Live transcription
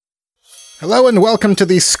Hello and welcome to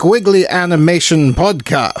the Squiggly Animation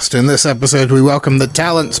Podcast. In this episode, we welcome the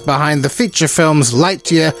talents behind the feature films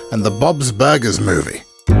Lightyear and the Bob's Burgers movie.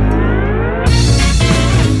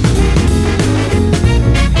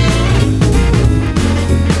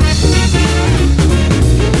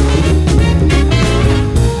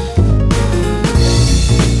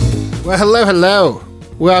 Well, hello.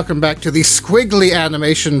 Welcome back to the Squiggly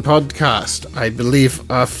Animation Podcast. I believe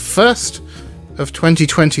our first of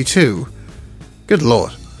 2022. Good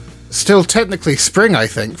lord. Still technically spring, I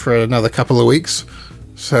think, for another couple of weeks.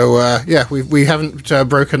 So, we haven't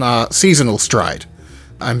broken our seasonal stride.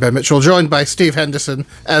 I'm Ben Mitchell, joined by Steve Henderson.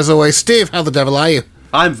 As always, Steve, how the devil are you?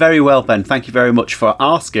 I'm very well, Ben. Thank you very much for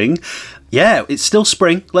asking. Yeah, it's still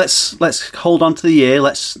spring. Let's hold on to the year.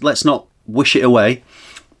 Let's not wish it away.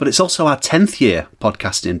 But it's also our 10th year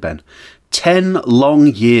podcasting, Ben. 10 long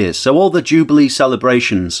years. So all the Jubilee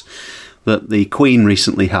celebrations that the Queen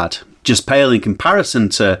recently had just pale in comparison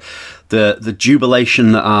to the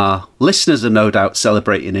jubilation that our listeners are no doubt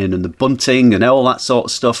celebrating in, and the bunting and all that sort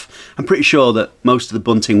of stuff. I'm pretty sure that most of the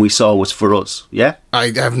bunting we saw was for us, yeah?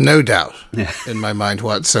 I have no doubt in my mind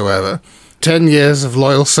whatsoever. 10 years of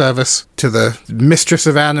loyal service to the mistress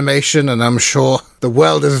of animation, and I'm sure the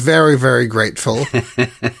world is very, very grateful.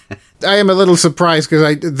 I am a little surprised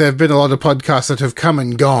because there have been a lot of podcasts that have come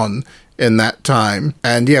and gone in that time,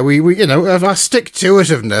 and yeah, we our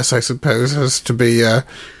stick-to-itiveness, I suppose, has to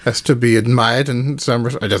be admired, and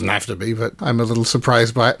it doesn't have to be, but I'm a little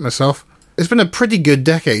surprised by it myself. It's been a pretty good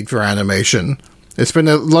decade for animation. It's been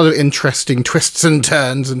a lot of interesting twists and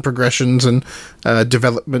turns and progressions and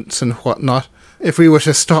developments and whatnot. If we were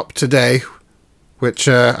to stop today, which,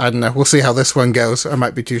 I don't know, we'll see how this one goes. I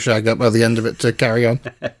might be too shagged up by the end of it to carry on.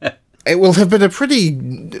 It will have been a pretty,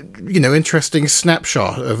 interesting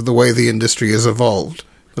snapshot of the way the industry has evolved.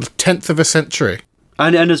 A 10th of a century.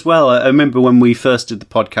 And as well, I remember when we first did the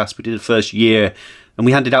podcast, we did the first year, and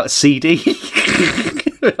we handed out a CD.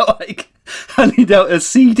 Handed out a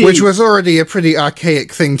CD. Which was already a pretty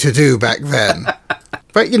archaic thing to do back then.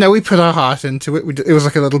 But, we put our heart into it. It was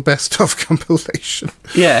like a little best-of compilation.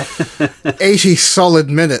 Yeah. 80 solid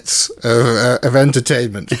minutes of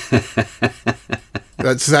entertainment.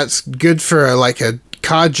 That's good for a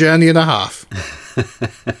car journey and a half.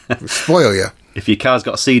 Spoil you. If your car's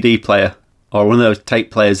got a CD player, or one of those tape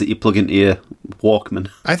players that you plug into your Walkman.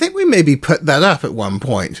 I think we maybe put that up at one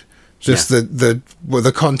point. Just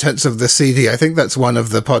the contents of the CD. I think that's one of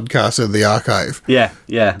the podcasts in the archive. Yeah.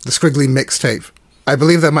 The Squiggly mixtape. I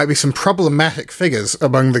believe there might be some problematic figures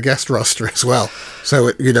among the guest roster as well. So,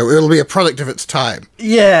 it'll be a product of its time.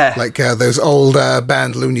 Yeah. Like those old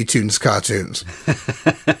banned Looney Tunes cartoons.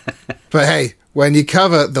 But hey, when you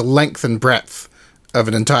cover the length and breadth of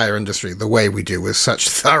an entire industry the way we do with such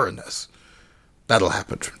thoroughness, that'll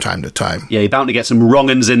happen from time to time. Yeah, you're bound to get some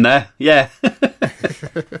wrong-uns in there. Yeah.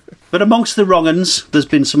 But amongst the wrong-uns, there's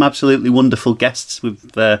been some absolutely wonderful guests. We've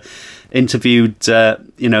interviewed, so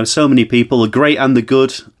many people, the great and the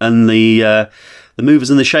good, and the movers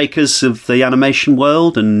and the shakers of the animation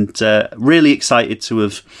world, and really excited to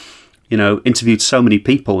have, interviewed so many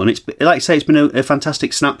people. And it's, like I say, it's been a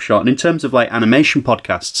fantastic snapshot. And in terms of animation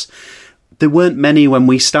podcasts, there weren't many when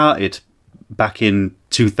we started back in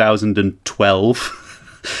 2012.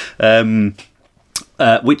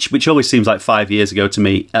 Which always seems like 5 years ago to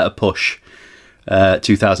me at a push.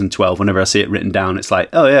 2012. Whenever I see it written down, it's like,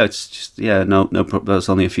 oh yeah, it's just no problem. That's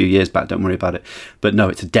only a few years back. Don't worry about it. But no,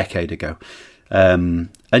 it's a decade ago. And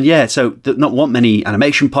yeah, so not want many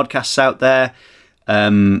animation podcasts out there.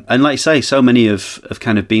 And like I say, so many have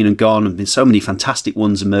kind of been and gone, and been so many fantastic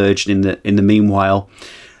ones emerged in the meanwhile.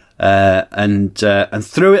 And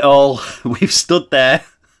through it all, we've stood there.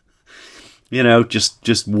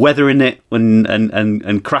 Just weathering it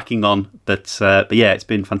and cracking on. But yeah, it's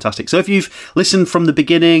been fantastic. So if you've listened from the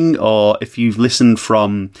beginning, or if you've listened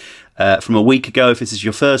from a week ago, if this is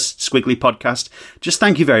your first Squiggly podcast, just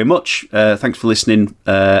thank you very much. Thanks for listening,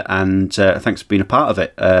 and thanks for being a part of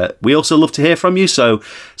it. We also love to hear from you, so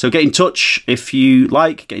get in touch if you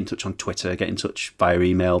like. Get in touch on Twitter, get in touch via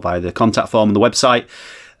email, via the contact form on the website.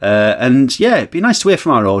 And yeah, it'd be nice to hear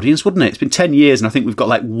from our audience, wouldn't it? It's been 10 years, and I think we've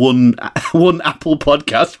got one Apple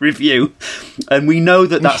podcast review, and we know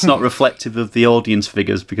that that's not reflective of the audience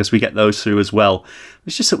figures, because we get those through as well.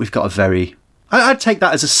 It's just that we've got a very... I'd take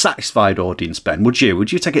that as a satisfied audience, Ben. Would you?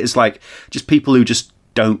 Would you take it as just people who just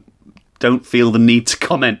don't feel the need to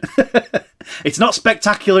comment? It's not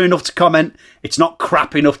spectacular enough to comment. It's not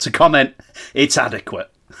crap enough to comment. It's adequate.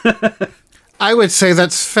 I would say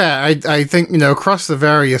that's fair. I think, across the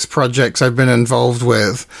various projects I've been involved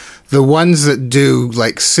with, the ones that do,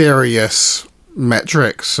 serious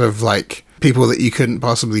metrics of, people that you couldn't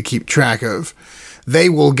possibly keep track of, they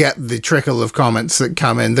will get the trickle of comments that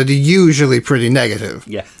come in that are usually pretty negative.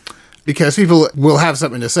 Yeah. Because people will have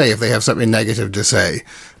something to say if they have something negative to say.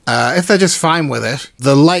 If they're just fine with it,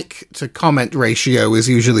 the like to comment ratio is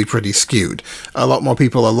usually pretty skewed. A lot more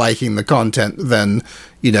people are liking the content than,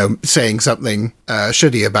 saying something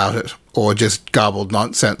shitty about it or just garbled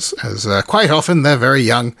nonsense, as quite often they're very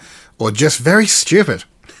young or just very stupid.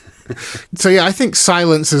 So yeah, I think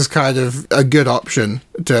silence is kind of a good option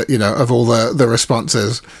to, of all the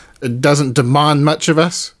responses. It doesn't demand much of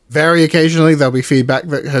us. Very occasionally there'll be feedback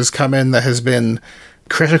that has come in that has been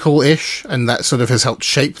critical-ish, and that sort of has helped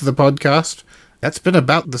shape the podcast. That's been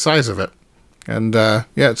about the size of it. And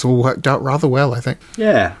it's all worked out rather well, I think.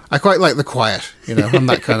 Yeah. I quite like the quiet, I'm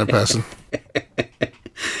that kind of person.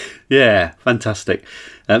 Yeah, fantastic.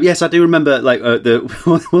 Yes, I do remember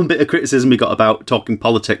the one bit of criticism we got about talking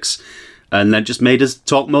politics, and that just made us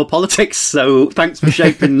talk more politics. So thanks for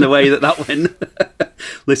shaping the way that went,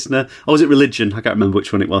 listener. Or was it religion? I can't remember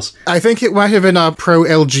which one it was. I think it might have been our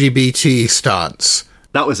pro-LGBT stance.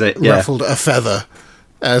 That was it, yeah. Ruffled a feather.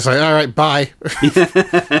 I was like, all right, bye.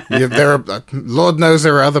 Lord knows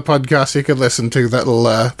there are other podcasts you could listen to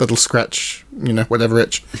that'll scratch, whatever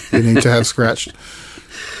itch you need to have scratched.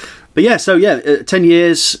 But 10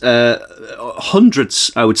 years,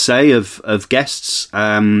 hundreds, I would say, of guests,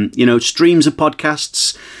 streams of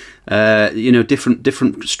podcasts,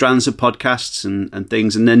 different strands of podcasts and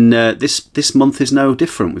things. And then this month is no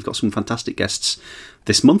different. We've got some fantastic guests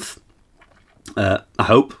this month. I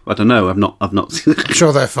hope. I don't know. I've not. I'm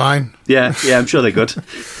sure they're fine. Yeah, I'm sure they're good.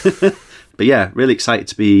 But yeah, really excited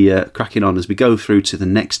to be cracking on as we go through to the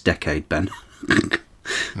next decade, Ben.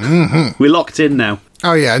 Mm-hmm. We're locked in now.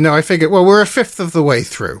 Oh yeah, no, I figured. Well, we're a fifth of the way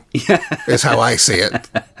through. Yeah, is how I see it.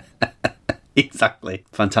 Exactly,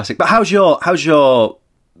 fantastic. But how's your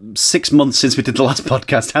 6 months since we did the last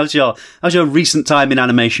podcast? How's your recent time in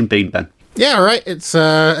animation been, Ben? Yeah, all right. It's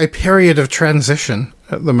a period of transition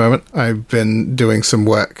at the moment. I've been doing some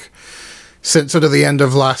work since sort of the end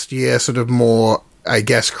of last year, sort of more, I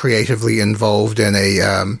guess, creatively involved in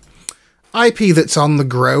a IP that's on the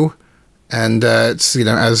grow. And it's,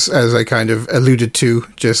 as I kind of alluded to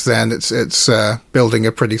just then, it's building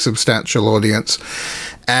a pretty substantial audience.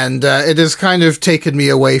 And it has kind of taken me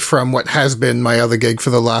away from what has been my other gig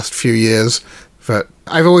for the last few years. But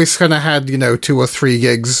I've always kind of had, 2 or 3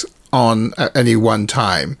 gigs on at any one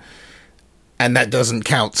time. And that doesn't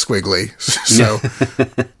count Squiggly. So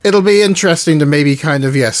it'll be interesting to maybe kind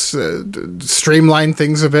of, streamline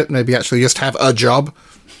things a bit. Maybe actually just have a job.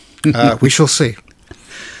 We shall see.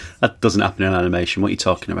 That doesn't happen in animation. What are you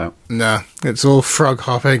talking about? No, it's all frog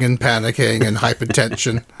hopping and panicking and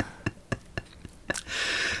hypertension.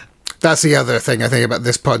 That's the other thing I think about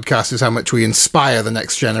this podcast, is how much we inspire the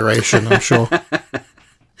next generation, I'm sure.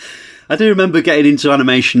 I do remember getting into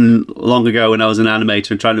animation long ago when I was an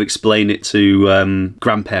animator and trying to explain it to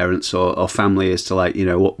grandparents or family as to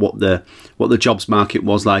what the jobs market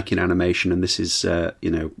was like in animation, and this is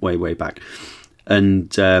way back.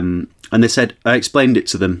 And they said, I explained it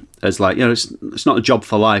to them as it's not a job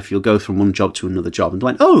for life. You'll go from one job to another job. And they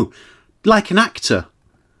went, oh, like an actor.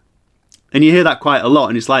 And you hear that quite a lot.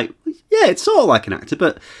 And it's like, yeah, it's sort of like an actor.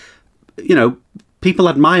 But, people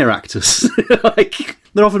admire actors.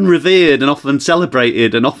 They're often revered and often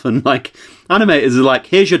celebrated. And often, animators are like,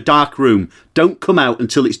 here's your dark room. Don't come out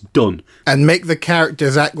until it's done. And make the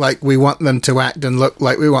characters act like we want them to act and look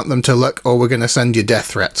like we want them to look, or we're going to send you death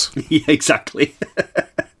threats. Yeah, exactly.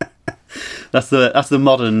 That's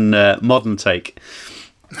the modern take.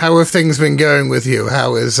 How have things been going with you?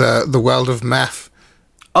 How is the world of math?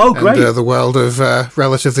 Oh, great. And the world of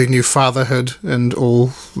relatively new fatherhood and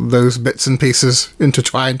all those bits and pieces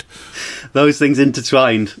intertwined? Those things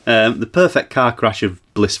intertwined. The perfect car crash of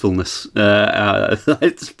blissfulness.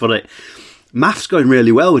 Let's put it. Math's going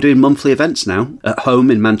really well. We're doing monthly events now at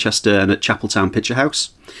home in Manchester and at Chapeltown Picture House,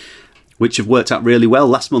 which have worked out really well.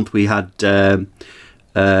 Last month we had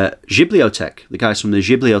Ghibliothèque, the guys from the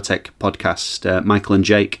Ghibliothèque podcast, Michael and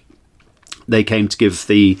Jake. They came to give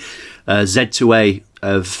the Z2A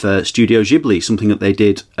of Studio Ghibli, something that they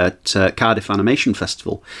did at Cardiff Animation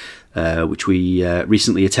Festival, which we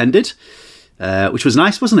recently attended, which was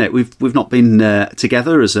nice, wasn't it? We've not been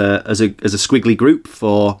together as a squiggly group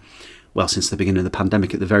for, well, since the beginning of the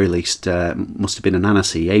pandemic at the very least. Must have been an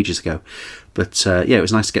Annecy ages ago, but it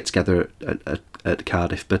was nice to get together at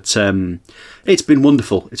Cardiff. But it's been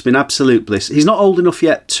wonderful. It's been absolute bliss. He's not old enough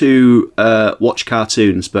yet to watch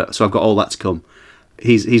cartoons, but so I've got all that to come.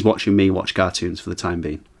 He's watching me watch cartoons for the time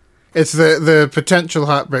being. It's the potential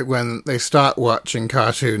heartbreak when they start watching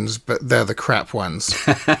cartoons, but they're the crap ones.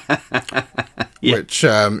 Yeah. which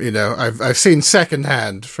I've seen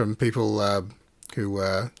secondhand from people who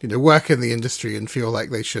work in the industry and feel like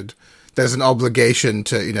there's an obligation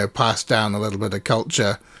to pass down a little bit of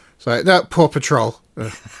culture. So no, Paw Patrol.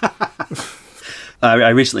 I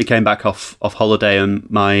recently came back off holiday, and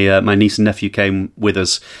my niece and nephew came with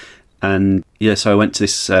us, and so I went to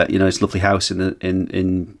this this lovely house in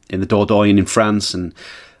the Dordogne in France, and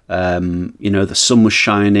the sun was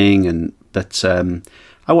shining, but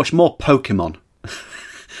I watched more Pokemon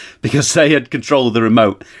because they had control of the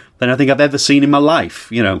remote than I think I've ever seen in my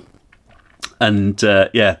life, and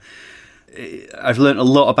I've learnt a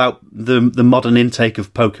lot about the modern intake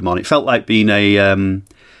of Pokemon. It felt like being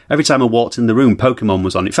every time I walked in the room, Pokemon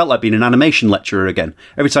was on. It felt like being an animation lecturer again.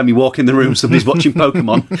 Every time you walk in the room, somebody's watching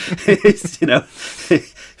Pokemon. It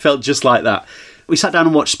felt just like that. We sat down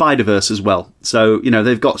and watched Spider-Verse as well. So,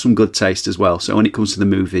 they've got some good taste as well. So when it comes to the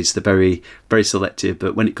movies, they're very, very selective.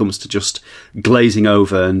 But when it comes to just glazing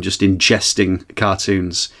over and just ingesting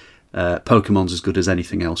cartoons, Pokemon's as good as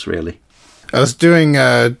anything else, really. I was doing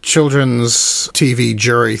a children's TV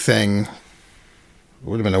jury thing. It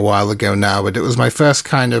would have been a while ago now, but it was my first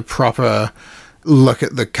kind of proper look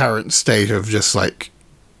at the current state of just like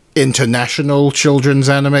international children's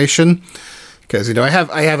animation. Because, I have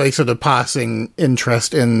a sort of passing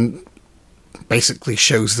interest in basically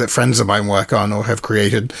shows that friends of mine work on or have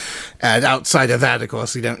created. And outside of that, of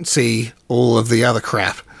course, you don't see all of the other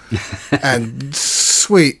crap. And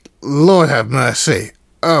sweet Lord have mercy.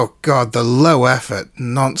 Oh, God, the low-effort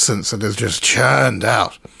nonsense that is just churned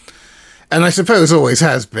out. And I suppose always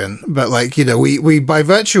has been. But, we by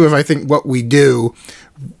virtue of, I think, what we do,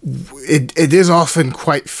 it is often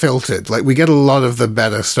quite filtered. Like, we get a lot of the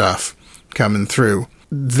better stuff coming through.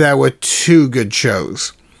 There were 2 good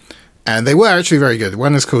shows. And they were actually very good.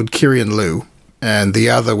 One is called Kiri and Lou. And the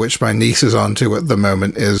other, which my niece is on to at the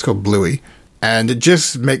moment, is called Bluey. And it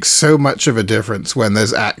just makes so much of a difference when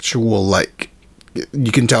there's actual,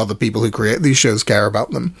 you can tell the people who create these shows care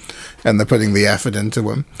about them and they're putting the effort into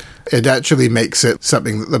them. It actually makes it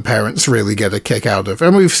something that the parents really get a kick out of.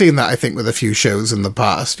 And we've seen that, I think, with a few shows in the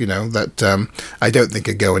past, that I don't think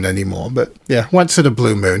are going anymore. But yeah, once in a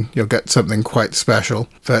blue moon, you'll get something quite special.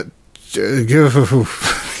 But you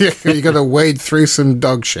got to wade through some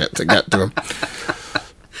dog shit to get to them.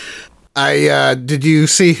 Did you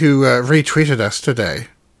see who retweeted us today?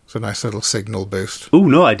 It's a nice little signal boost. Oh,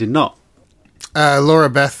 no, I did not. Laura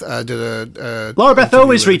Beth did a... Laura Beth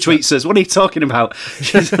always retweets us. What are you talking about?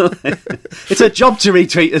 It's her job to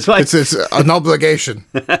retweet as well. It's an obligation.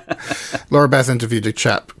 Laura Beth interviewed a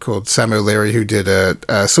chap called Sam O'Leary who did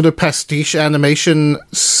a sort of pastiche animation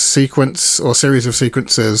sequence or series of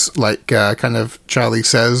sequences kind of Charlie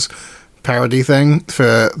Says parody thing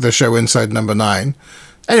for the show Inside Number 9.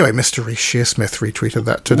 Anyway, Mr. Reece Shearsmith retweeted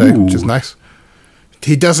that today, which is nice.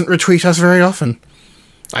 He doesn't retweet us very often.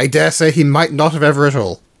 I dare say he might not have ever at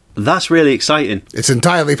all. That's really exciting. It's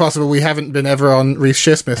entirely possible we haven't been ever on Reece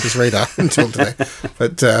Shearsmith's radar until today.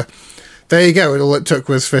 But there you go. All it took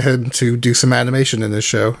was for him to do some animation in his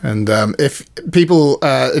show. And if people,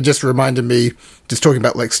 it just reminded me, just talking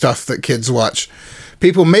about stuff that kids watch,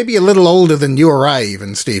 people maybe a little older than you or I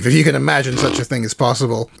even, Steve, if you can imagine such a thing as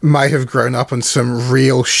possible, might have grown up on some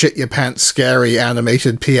real shit-your-pants scary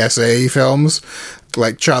animated PSA films.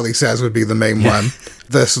 Like Charlie Says would be the main one.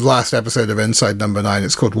 This last episode of Inside Number 9,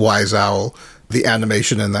 it's called Wise Owl. The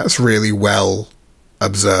animation in that's really well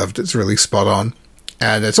observed. It's really spot on.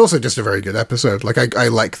 And it's also just a very good episode. I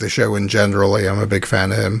like the show in general. I am a big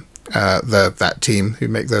fan of him. That team who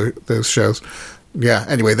make those shows. Yeah,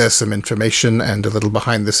 anyway, there's some information and a little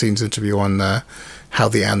behind-the-scenes interview on how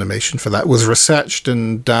the animation for that was researched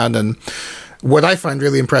and done. And what I find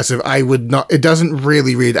really impressive, it doesn't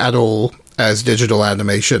really read at all as digital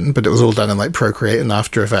animation, but it was all done in Procreate and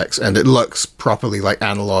After Effects, and it looks properly like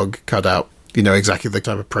analog cut out, exactly the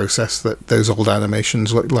type of process that those old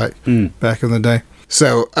animations looked like back in the day.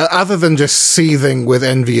 So, other than just seething with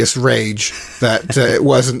envious rage that it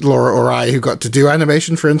wasn't Laura or I who got to do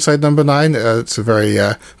animation for Inside Number 9, it's a very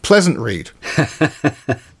pleasant read.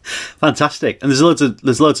 Fantastic, and there's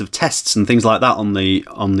loads of tests and things like that on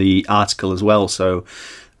the article as well. So,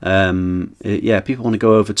 people want to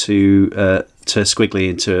go over to Squiggly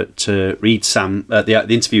and to read Sam the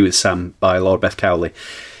interview with Sam by Laura Beth Cowley.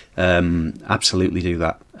 Absolutely do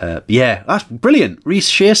that. That's brilliant. Reece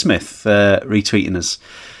Shearsmith retweeting us.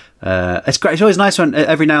 It's great. It's always nice when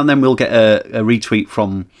every now and then we'll get a retweet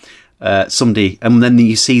from somebody, and then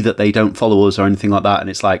you see that they don't follow us or anything like that, and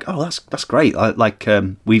it's like, oh, that's great.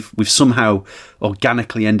 We've somehow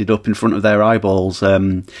organically ended up in front of their eyeballs. I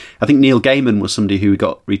think Neil Gaiman was somebody who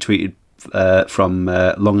got retweeted from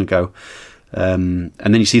long ago. And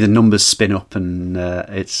then you see the numbers spin up, and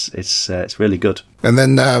it's really good. And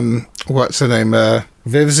then what's her name?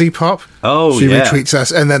 Vivzy Pop. Oh, she yeah. retweets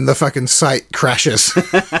us, and then the fucking site crashes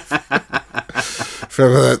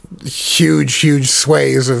from huge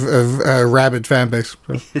sways of rabid fan base.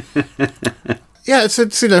 Yeah, it's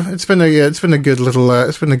been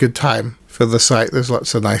a good time for the site. There's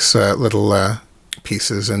lots of nice little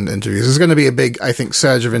pieces and interviews. There's going to be a big, I think,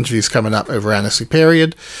 surge of interviews coming up over Annecy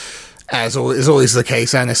period. As is always the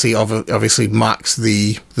case, Annecy obviously marks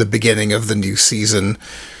the beginning of the new season.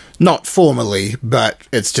 Not formally, but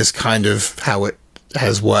it's just kind of how it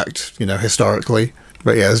has worked, historically.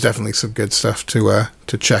 But yeah, there's definitely some good stuff to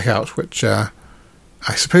check out, which I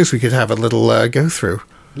suppose we could have a little go through.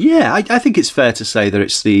 Yeah, I think it's fair to say that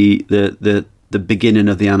it's the beginning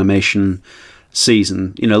of the animation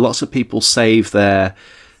season. Lots of people save their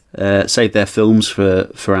films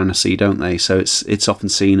for Annecy, don't they? So it's often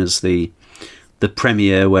seen as the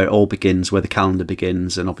premiere where it all begins, where the calendar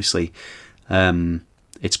begins, and obviously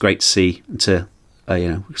it's great to see some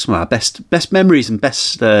of our best memories and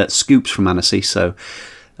best scoops from Annecy. So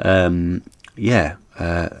I'm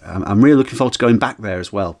really looking forward to going back there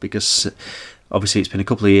as well, because obviously it's been a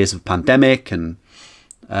couple of years of pandemic, and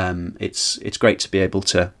it's great to be able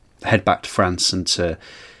to head back to France and to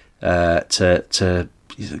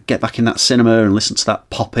get back in that cinema and listen to that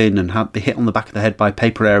pop in and be hit on the back of the head by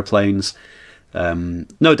paper aeroplanes.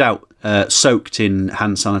 No doubt soaked in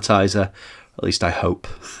hand sanitizer, at least I hope.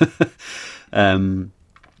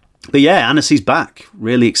 But yeah, Annecy's back.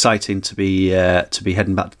 Really exciting to be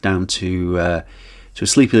heading back down to a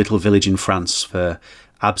sleepy little village in France for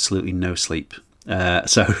absolutely no sleep.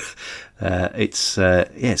 So it's going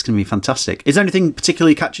to be fantastic. Is there anything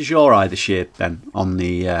particularly catches your eye this year, Ben, on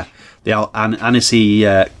the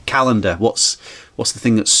Annecy calendar? What's the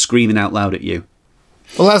thing that's screaming out loud at you?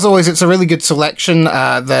 Well, as always, it's a really good selection.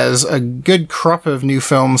 There's a good crop of new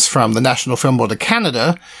films from the National Film Board of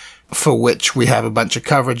Canada, for which we have a bunch of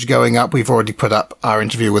coverage going up. We've already put up our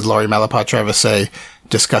interview with Laurie Malaparte-Traversay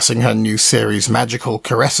discussing her new series Magical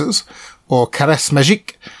Caresses, or Caresse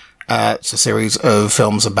Magique. It's a series of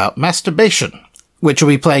films about masturbation, which will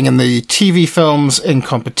be playing in the TV Films in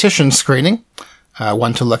Competition screening.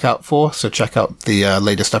 One to look out for, so check out the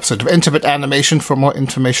latest episode of Intimate Animation for more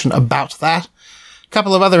information about that. A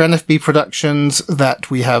couple of other NFB productions that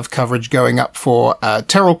we have coverage going up for.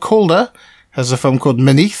 Terrell Calder has a film called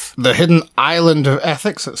Beneath, The Hidden Island of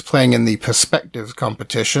Ethics. It's playing in the Perspectives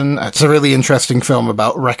competition. It's a really interesting film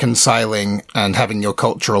about reconciling and having your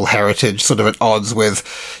cultural heritage sort of at odds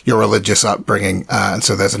with your religious upbringing. And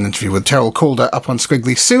so there's an interview with Terrell Calder up on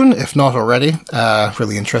Squiggly soon, if not already.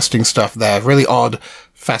 Really interesting stuff there. Really odd,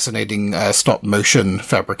 fascinating stop-motion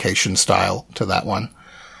fabrication style to that one.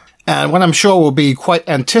 And what I'm sure will be quite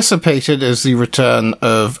anticipated is the return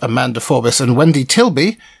of Amanda Forbes and Wendy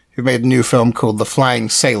Tilby, who made a new film called The Flying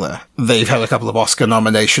Sailor. They've had a couple of Oscar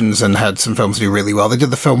nominations and had some films do really well. They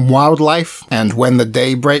did the film Wildlife and When the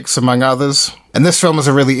Day Breaks, among others. And this film is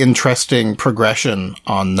a really interesting progression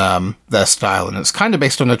on their style, and it's kind of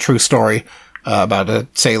based on a true story about a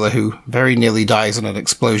sailor who very nearly dies in an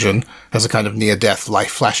explosion, has a kind of near-death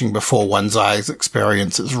life flashing before one's eyes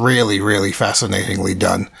experience. It's really, really fascinatingly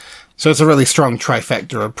done. So it's a really strong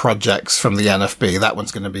trifecta of projects from the NFB. That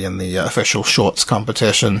one's going to be in the official shorts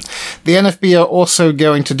competition. The NFB are also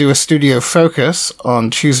going to do a studio focus on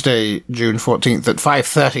Tuesday, June 14th at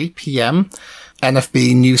 5:30 p.m.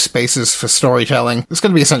 NFB New Spaces for Storytelling. It's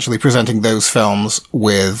going to be essentially presenting those films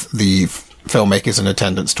with the filmmakers in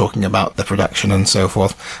attendance talking about the production and so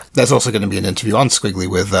forth. There's also going to be an interview on Squiggly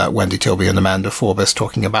with Wendy Tilby and Amanda Forbes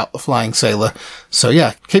talking about The Flying Sailor. So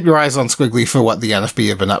yeah, keep your eyes on Squiggly for what the NFB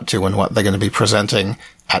have been up to and what they're going to be presenting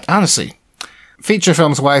at Annecy. Feature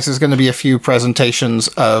films-wise, there's going to be a few presentations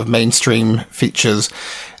of mainstream features.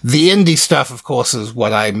 The indie stuff, of course, is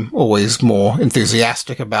what I'm always more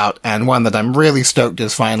enthusiastic about, and one that I'm really stoked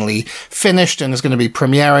is finally finished and is going to be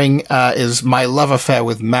premiering is My Love Affair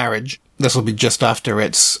with Marriage. This will be just after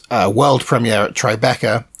its world premiere at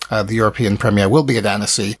Tribeca. The European premiere will be at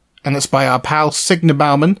Annecy, and it's by our pal Signe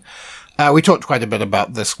Bauman. We talked quite a bit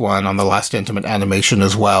about this one on the last Intimate Animation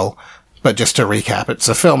as well. But just to recap, it's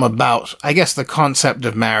a film about, I guess, the concept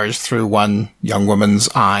of marriage through one young woman's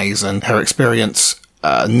eyes and her experience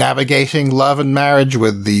navigating love and marriage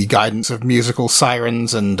with the guidance of musical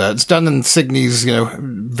sirens, and it's done in Signy's,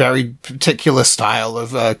 very particular style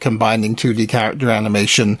of combining 2D character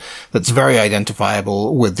animation that's very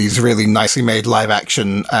identifiable with these really nicely made live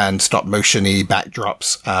action and stop motion-y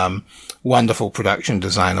backdrops. Wonderful production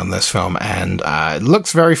design on this film, and it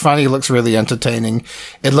looks very funny, looks really entertaining.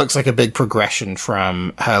 It looks like a big progression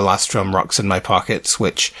from her last film, Rocks in My Pockets,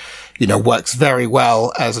 which works very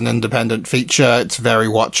well as an independent feature. It's very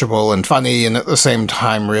watchable and funny, and at the same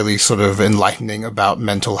time really sort of enlightening about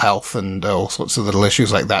mental health and all sorts of little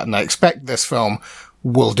issues like that. And I expect this film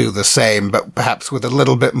will do the same, but perhaps with a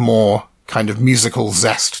little bit more kind of musical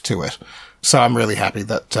zest to it. So I'm really happy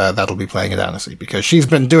that that'll be playing at Annecy, because she's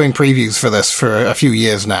been doing previews for this for a few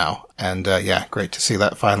years now. And great to see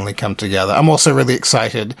that finally come together. I'm also really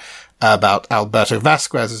excited about Alberto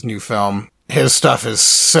Vasquez's new film. His stuff is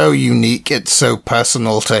so unique. It's so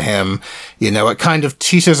personal to him. It kind of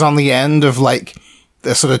teeters on the end of like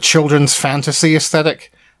the sort of children's fantasy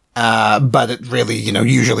aesthetic. But it really,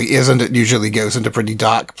 usually isn't. It usually goes into pretty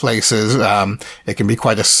dark places. It can be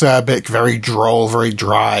quite acerbic, very droll, very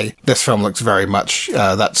dry. This film looks very much,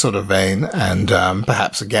 that sort of vein. And,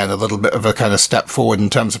 perhaps again, a little bit of a kind of step forward in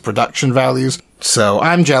terms of production values. So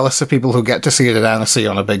I'm jealous of people who get to see it at Annecy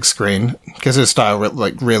on a big screen, because his style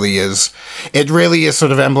really is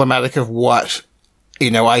sort of emblematic of what,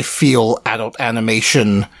 I feel adult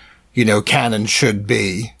animation, can and should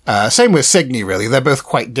be. Same with Signy, really. They're both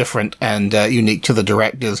quite different and unique to the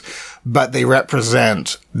directors, but they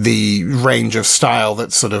represent the range of style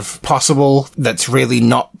that's sort of possible, that's really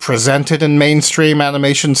not presented in mainstream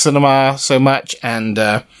animation cinema so much. And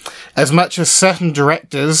as much as certain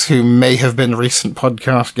directors who may have been recent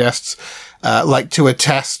podcast guests like to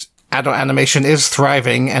attest, adult animation is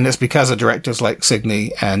thriving, and it's because of directors like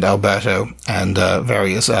Signy and Alberto and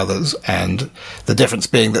various others. And the difference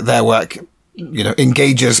being that their work,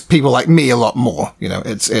 engages people like me a lot more.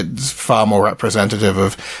 It's far more representative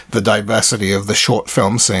of the diversity of the short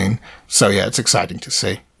film scene. So yeah, it's exciting to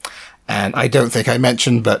see. And I don't think I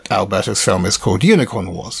mentioned, but Alberto's film is called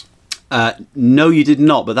Unicorn Wars. No, you did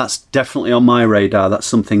not, but that's definitely on my radar. That's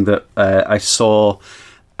something that I saw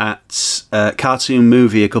at Cartoon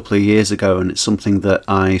Movie a couple of years ago, and it's something that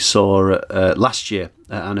I saw last year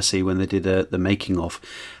at Annecy when they did the making of.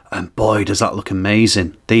 And boy, does that look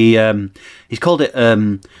amazing. He's called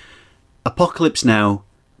it Apocalypse Now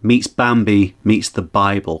meets Bambi meets the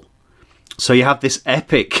Bible. So you have this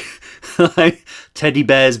epic like teddy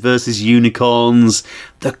bears versus unicorns.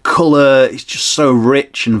 The colour is just so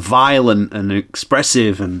rich and violent and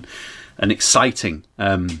expressive and exciting.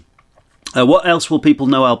 What else will people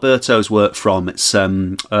know Alberto's work from? It's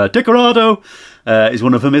Decorado is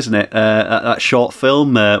one of them, isn't it? That short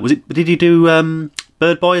film. Did he do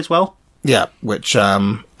Bird Boy as well? Yeah, which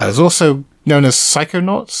is also known as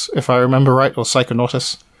Psychonauts, if I remember right, or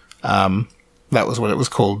Psychonautus. That was what it was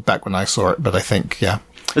called back when I saw it, but I think, yeah.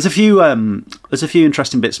 There's a few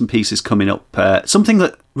interesting bits and pieces coming up. Something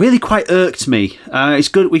that really quite irked me. It's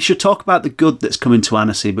good. We should talk about the good that's coming to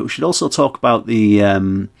Annecy, but we should also talk about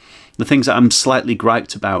the things that I'm slightly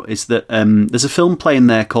griped about. Is that there's a film playing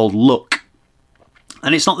there called Look,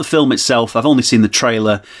 and it's not the film itself. I've only seen the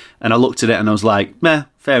trailer, and I looked at it and I was like, meh,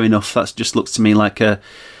 fair enough. That just looks to me like it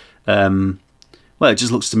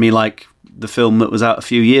just looks to me like the film that was out a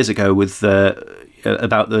few years ago with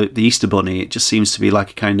about the Easter Bunny. It just seems to be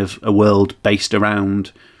like a kind of a world based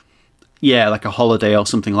around, like a holiday or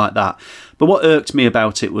something like that. But what irked me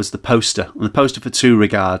about it was the poster, and the poster for two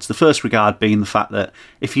regards. The first regard being the fact that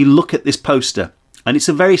if you look at this poster, and it's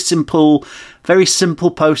a very simple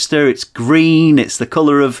poster. It's green. It's the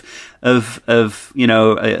colour of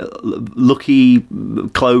Lucky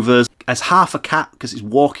Clovers. As half a cat because it's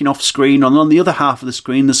walking off screen, and on the other half of the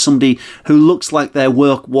screen there's somebody who looks like they're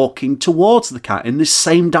walking towards the cat in this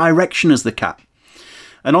same direction as the cat,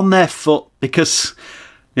 and on their foot, because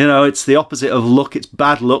it's the opposite of luck, it's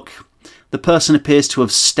bad luck. The person appears to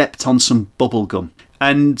have stepped on some bubble gum,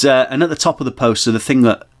 and at the top of the poster, the thing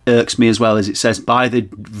that irks me as well is it says by the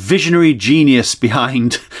visionary genius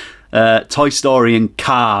behind Toy Story and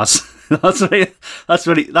Cars. That's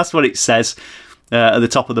what it says at the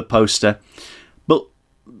top of the poster. But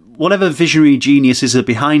whatever visionary geniuses are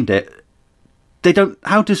behind it, they don't.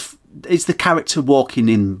 Is the character walking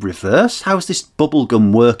in reverse? How is this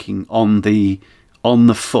bubblegum working on the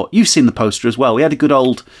foot? You've seen the poster as well. We had a good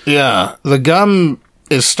old... Yeah, the gum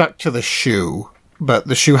is stuck to the shoe, but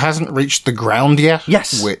the shoe hasn't reached the ground yet.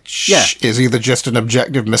 Yes. Which is either just an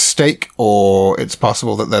objective mistake, or it's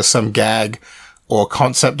possible that there's some gag or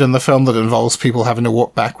concept in the film that involves people having to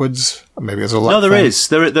walk backwards. Maybe it's a luck thing. No, there is.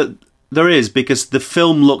 There is, because the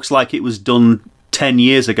film looks like it was done 10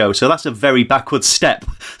 years ago, so that's a very backward step.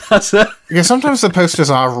 Yeah, sometimes the posters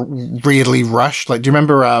are really rushed. Like, do you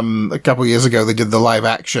remember a couple of years ago they did the live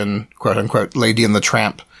action, quote unquote, Lady and the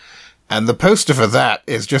Tramp? And the poster for that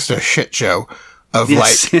is just a shit show of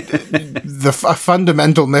Yes. like a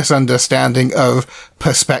fundamental misunderstanding of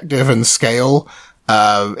perspective and scale.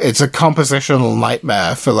 It's a compositional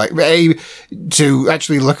nightmare for like to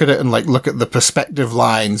actually look at it and like look at the perspective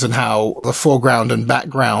lines and how the foreground and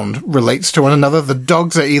background relates to one another. The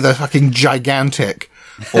dogs are either fucking gigantic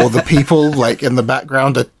or the people like in the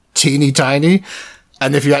background are teeny tiny.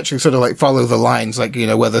 And if you actually sort of like follow the lines, like, you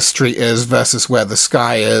know, where the street is versus where the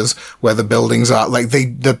sky is, where the buildings are, like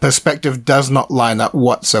the perspective does not line up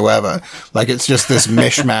whatsoever. Like it's just this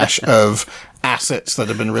mishmash of assets that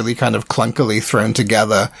have been really kind of clunkily thrown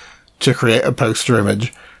together to create a poster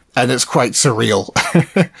image. And it's quite surreal.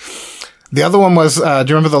 The other one was, do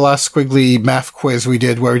you remember the last Squiggly math quiz we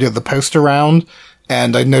did where we did the poster round?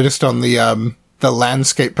 And I noticed on the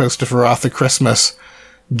landscape poster for Arthur Christmas,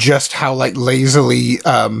 just how like lazily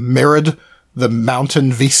mirrored the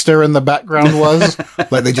mountain vista in the background was.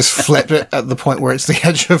 Like they just flipped it at the point where it's the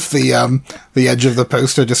edge of the edge of the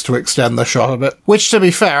poster just to extend the shot of it. Which, to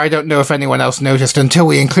be fair, I don't know if anyone else noticed until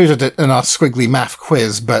we included it in our Squiggly math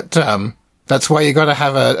quiz, but that's why you gotta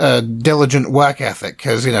have a diligent work ethic,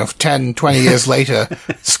 because, you know, 10, 20 years later,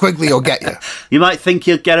 Squiggly will get you. You might think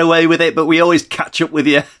you'll get away with it, but we always catch up with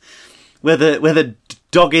you. We're the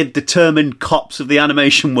dogged, determined cops of the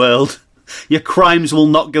animation world. Your crimes will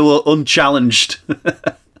not go unchallenged.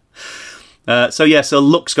 So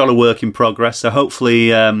Look's got a work in progress. So hopefully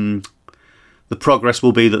the progress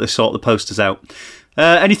will be that they sort the posters out.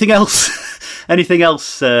 Anything else? Anything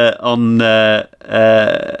else on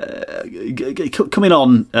coming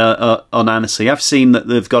on Annecy? I've seen that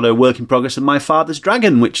they've got a work in progress of My Father's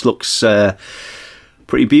Dragon, which looks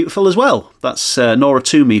pretty beautiful as well. That's Nora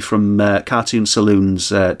Toomey from Cartoon Saloons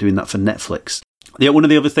doing that for Netflix. One of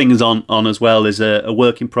the other things on as well is a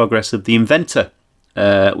work in progress of The Inventor,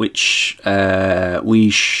 which we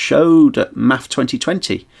showed at MAF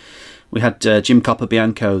 2020. We had Jim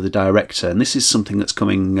Capobianco, the director, and this is something that's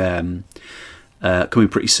coming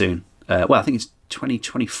pretty soon. Well, I think it's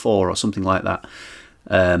 2024 or something like that,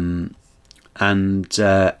 and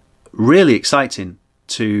really exciting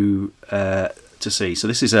to see. So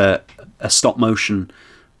this is a stop motion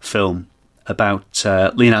film about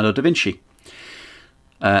Leonardo da Vinci.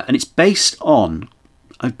 And it's based on,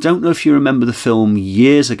 I don't know if you remember the film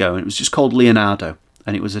years ago, and it was just called Leonardo,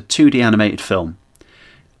 and it was a 2D animated film,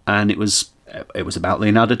 and it was about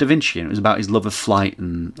Leonardo da Vinci, and it was about his love of flight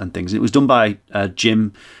and things. And it was done by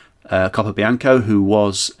Jim Capobianco, who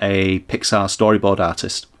was a Pixar storyboard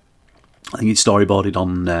artist. I think he storyboarded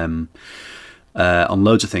on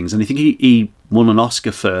loads of things, and I think he won an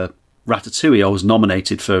Oscar for Ratatouille, or was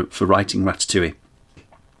nominated for writing Ratatouille.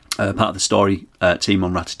 Part of the story team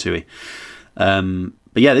on Ratatouille.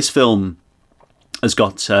 But yeah, this film has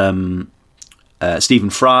got Stephen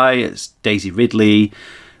Fry, it's Daisy Ridley,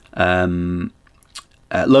 loads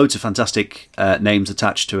of fantastic names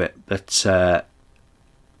attached to it. But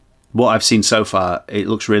what I've seen so far, it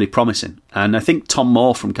looks really promising. And I think Tom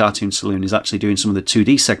Moore from Cartoon Saloon is actually doing some of the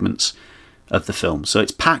 2D segments of the film. So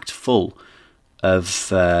it's packed full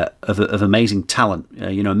of amazing talent,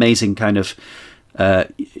 amazing kind of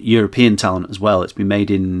European talent as well. It's been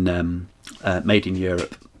made in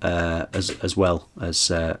Europe as well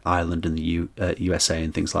as Ireland and the USA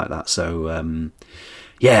and things like that. So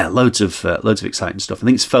loads of exciting stuff. I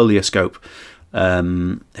think it's Folioscope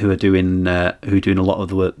who are doing a lot of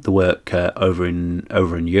the work over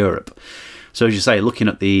in Europe. So as you say, looking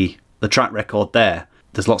at the track record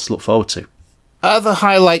there's lots to look forward to. Other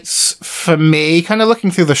highlights for me, kind of looking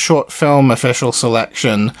through the short film official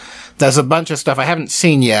selection, there's a bunch of stuff I haven't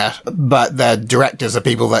seen yet, but the directors are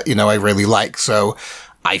people that, I really like, so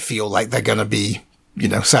I feel like they're going to be,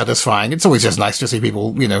 satisfying. It's always just nice to see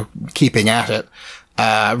people, keeping at it.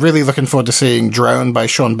 Really looking forward to seeing Drone by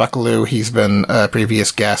Sean Buckaloo. He's been a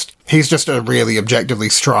previous guest. He's just a really objectively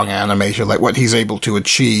strong animator. Like what he's able to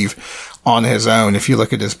achieve on his own, if you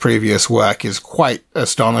look at his previous work, is quite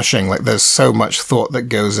astonishing. Like there's so much thought that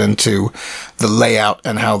goes into the layout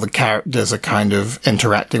and how the characters are kind of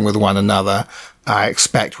interacting with one another. I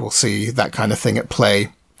expect we'll see that kind of thing at play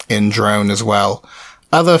in Drone as well.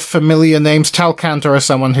 Other familiar names, Tal Kantor is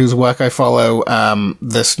someone whose work I follow.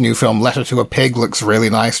 This new film, Letter to a Pig, looks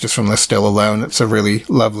really nice just from the still alone. It's a really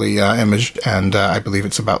lovely image, and I believe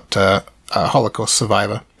it's about a Holocaust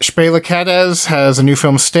survivor. Shpela Cadez has a new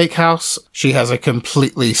film, Steakhouse. She has a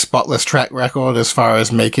completely spotless track record as far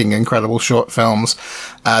as making incredible short films.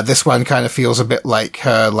 This one kind of feels a bit like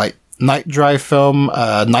her, Night Drive film,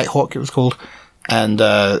 Nighthawk it was called. And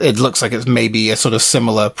it looks like it's maybe a sort of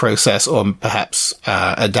similar process, or perhaps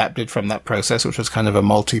adapted from that process, which was kind of a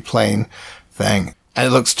multi-plane thing. And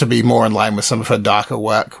it looks to be more in line with some of her darker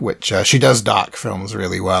work, which she does dark films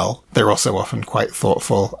really well. They're also often quite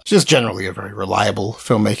thoughtful. She's generally a very reliable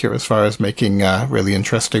filmmaker as far as making really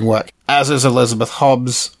interesting work. As is Elizabeth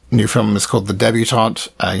Hobbs. New film is called The Debutante.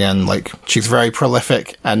 Again, she's very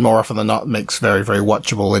prolific and more often than not makes very, very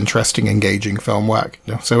watchable, interesting, engaging film work.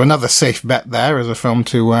 So another safe bet there is a film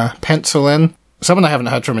to pencil in. Someone I haven't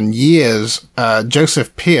heard from in years,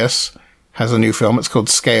 Joseph Pierce has a new film. It's called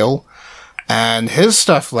Scale. And his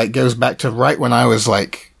stuff, goes back to right when I was,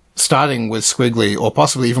 starting with Squiggly, or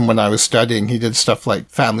possibly even when I was studying. He did stuff like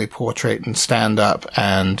Family Portrait and Stand Up,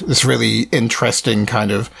 and this really interesting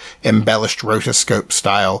kind of embellished rotoscope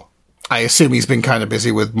style. I assume he's been kind of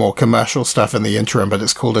busy with more commercial stuff in the interim, but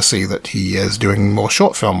it's cool to see that he is doing more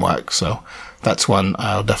short film work, so that's one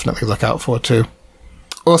I'll definitely look out for too.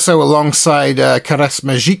 Also, alongside Caresse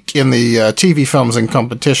Magique in the TV films and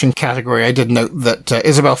competition category, I did note that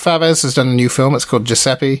Isabel Faves has done a new film. It's called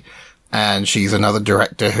Giuseppe, and she's another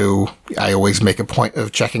director who I always make a point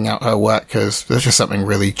of checking out her work because there's just something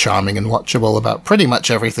really charming and watchable about pretty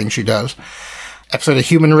much everything she does. Episode of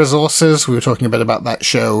Human Resources, we were talking a bit about that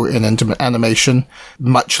show in Intimate Animation.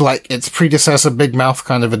 Much like its predecessor, Big Mouth,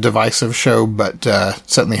 kind of a divisive show, but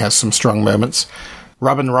certainly has some strong moments.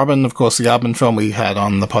 Robin, of course, the Aardman film we had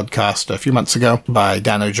on the podcast a few months ago by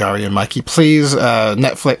Dan Ojari and Mikey Please.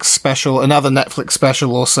 Netflix special, another Netflix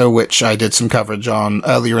special also, which I did some coverage on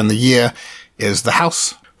earlier in the year, is The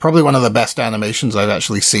House. Probably one of the best animations I've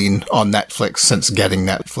actually seen on Netflix since getting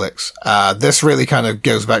Netflix. This really kind of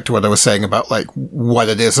goes back to what I was saying about what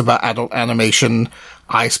it is about adult animation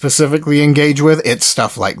I specifically engage with. It's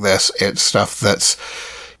stuff like this. It's stuff that's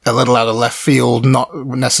a little out of left field, not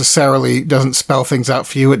necessarily doesn't spell things out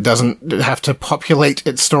for you. It doesn't have to populate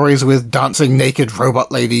its stories with dancing naked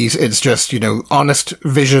robot ladies. It's just, honest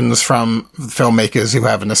visions from filmmakers who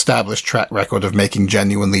have an established track record of making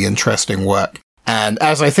genuinely interesting work. And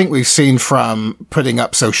as I think we've seen from putting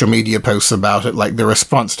up social media posts about it, the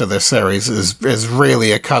response to this series is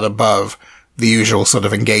really a cut above the usual sort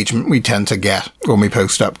of engagement we tend to get when we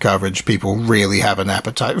post up coverage. People really have an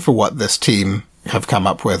appetite for what this team have come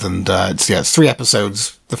up with, and it's 3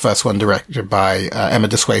 episodes. The first one directed by Emma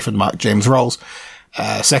DeSwaif and Mark James Rolls.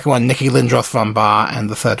 Second one, Nikki Lindroth von Bar, and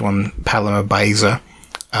the third one, Paloma Baeza.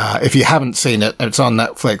 If you haven't seen it, it's on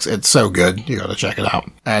Netflix. It's so good. You got to check it out.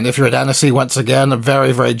 And if you're at Annecy, once again, I'm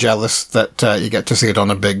very, very jealous that you get to see it on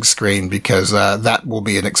a big screen because that will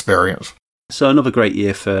be an experience. So another great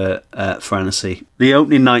year for Annecy. The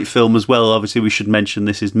opening night film as well, obviously we should mention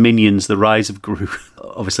this, is Minions, The Rise of Gru.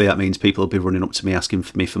 Obviously that means people will be running up to me asking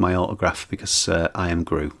for me for my autograph because I am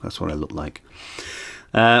Gru. That's what I look like.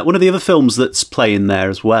 One of the other films that's playing there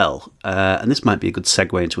as well, and this might be a good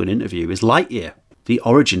segue into an interview, is Lightyear, the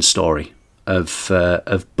origin story of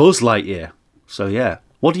Buzz Lightyear. So yeah,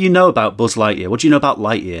 what do you know about Buzz Lightyear? What do you know about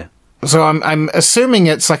Lightyear? So I'm assuming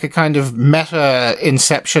it's like a kind of meta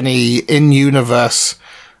Inception-y in-universe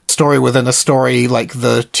story within a story, like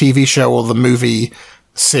the TV show or the movie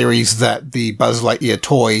series that the Buzz Lightyear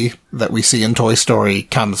toy that we see in Toy Story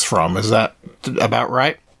comes from. Is that about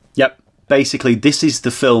right? Yep. Basically, this is the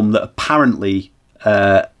film that apparently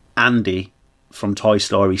Andy from Toy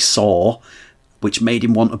Story saw, which made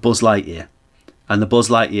him want a Buzz Lightyear. And the Buzz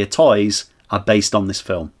Lightyear toys are based on this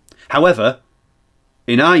film. However,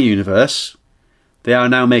 in our universe, they are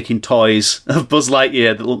now making toys of Buzz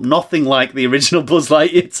Lightyear that look nothing like the original Buzz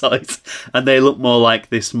Lightyear toys, and they look more like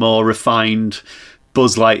this more refined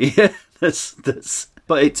Buzz Lightyear.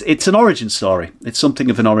 But it's an origin story. It's something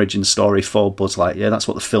of an origin story for Buzz Lightyear. That's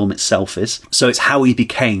what the film itself is. So it's how he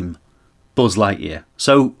became Buzz Lightyear.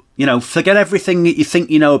 So, forget everything that you think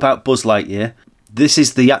you know about Buzz Lightyear. This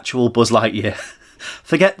is the actual Buzz Lightyear.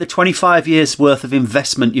 Forget the 25 years worth of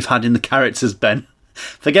investment you've had in the characters, Ben.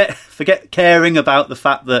 Forget caring about the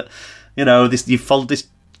fact that, you followed this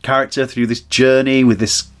character through this journey with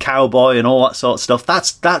this cowboy and all that sort of stuff.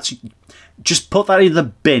 That's just put that in the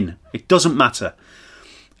bin. It doesn't matter.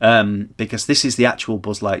 Because this is the actual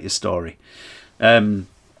Buzz Lightyear story.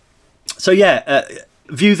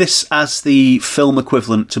 View this as the film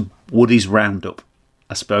equivalent to Woody's Roundup,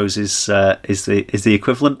 I suppose is the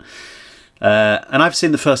equivalent. And I've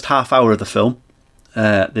seen the first half hour of the film.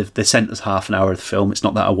 They sent us half an hour of the film. It's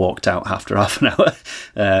not that I walked out after half an hour.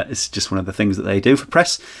 It's just one of the things that they do for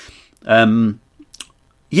press.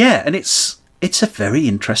 Yeah, and it's a very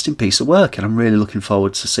interesting piece of work, and I'm really looking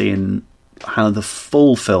forward to seeing how the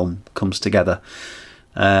full film comes together.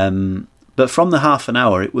 But from the half an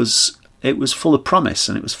hour, it was full of promise,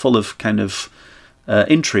 and it was full of kind of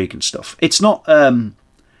intrigue and stuff. It's not.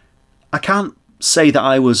 I can't say that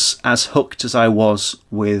I was as hooked as I was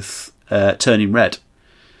with Turning Red,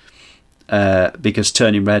 because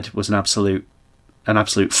Turning Red was an absolute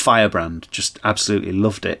firebrand. Just absolutely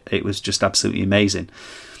loved it. It was just absolutely amazing.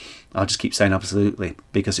 I'll just keep saying absolutely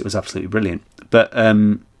because it was absolutely brilliant. But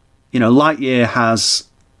Lightyear has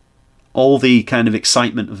all the kind of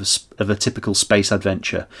excitement of a typical space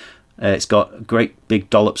adventure. It's got great big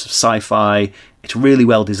dollops of sci-fi. It's really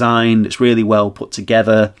well designed. It's really well put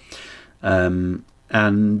together, and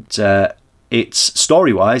it's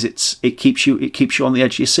story-wise. It keeps you on the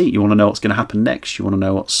edge of your seat. You want to know what's going to happen next. You want to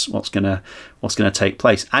know what's going to take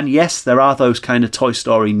place. And yes, there are those kind of Toy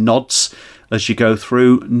Story nods as you go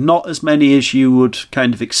through. Not as many as you would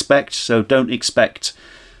kind of expect. So don't expect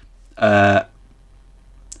a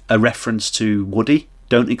reference to Woody.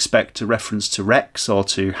 Don't expect a reference to Rex or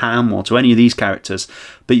to Ham or to any of these characters.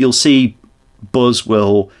 But you'll see Buzz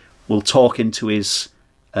will talk into his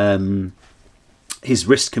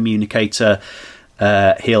wrist communicator.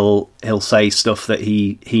 He'll say stuff that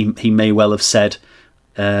he may well have said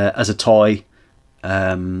as a toy.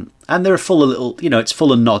 And they're full of little, it's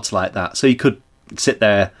full of nods like that. So you could sit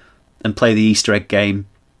there and play the Easter egg game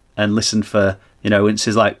and listen for, it's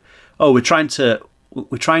like, oh, we're trying to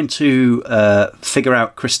figure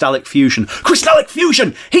out crystallic fusion. Crystallic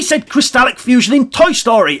fusion! He said crystallic fusion in Toy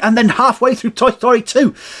Story, and then halfway through Toy Story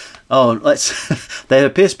 2. Oh, there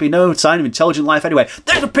appears to be no sign of intelligent life anyway.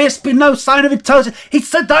 There appears to be no sign of intelligence. He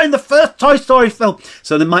said that in the first Toy Story film.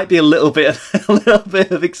 So there might be a little bit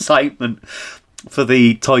of excitement for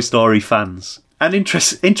the Toy Story fans. And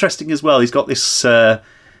interesting as well, he's got this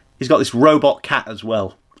robot cat as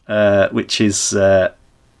well, which is a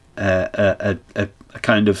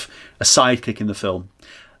kind of a sidekick in the film.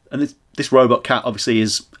 And this robot cat obviously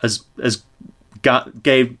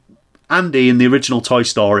gave Andy in the original Toy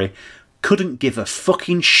Story couldn't give a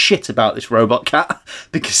fucking shit about this robot cat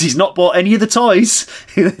because he's not bought any of the toys.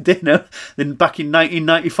 Then back in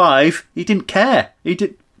 1995, he didn't care.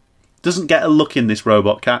 Doesn't get a look in this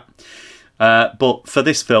robot cat. But for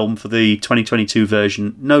this film, for the 2022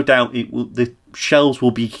 version, no doubt the shelves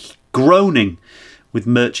will be groaning with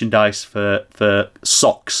merchandise for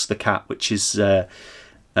Socks the cat, which is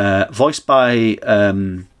voiced by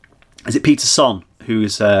is it Peter Son, who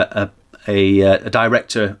is a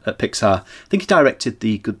director at Pixar. I think he directed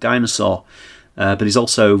The Good Dinosaur, but he's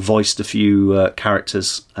also voiced a few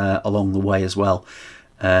characters along the way as well.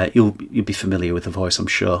 You'll be familiar with the voice, I'm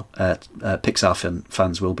sure. Pixar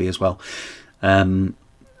fans will be as well.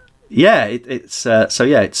 It's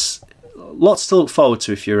lots to look forward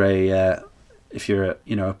to if you're a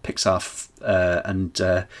Pixar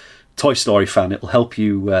and Toy Story fan. It'll help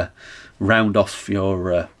you round off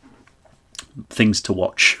your things to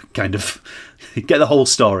watch, kind of get the whole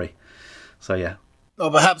story. So yeah.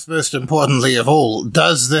 Well, perhaps most importantly of all,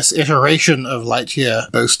 does this iteration of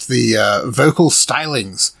Lightyear boast the vocal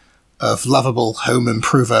stylings of lovable home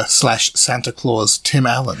improver / Santa Claus Tim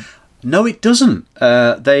Allen? No, it doesn't.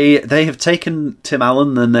 They have taken Tim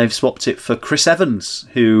Allen and they've swapped it for Chris Evans,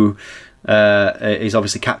 who is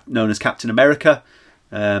obviously known as Captain America,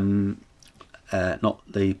 not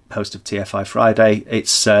the host of TFI Friday. It's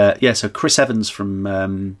so Chris Evans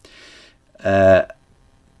from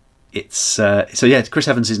Chris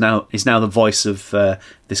Evans is now the voice of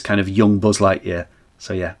this kind of young Buzz Lightyear.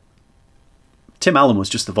 So yeah, Tim Allen was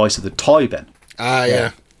just the voice of the toy, Ben.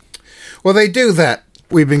 Yeah. Well, they do that.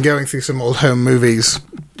 We've been going through some old home movies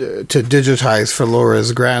to digitize for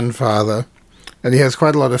Laura's grandfather, and he has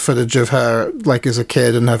quite a lot of footage of her, like as a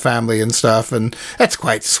kid and her family and stuff, and that's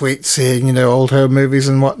quite sweet seeing, old home movies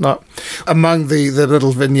and whatnot. Among the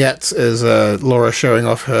little vignettes is Laura showing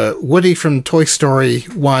off her Woody from Toy Story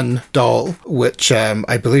 1 doll, which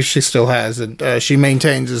I believe she still has, and she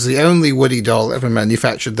maintains is the only Woody doll ever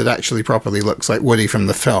manufactured that actually properly looks like Woody from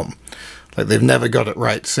the film. Like, they've never got it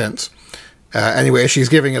right since. Anyway, she's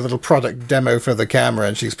giving a little product demo for the camera,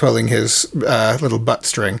 and she's pulling his little butt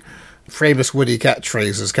string. Famous Woody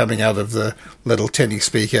catchphrases coming out of the little tinny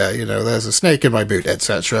speaker, there's a snake in my boot,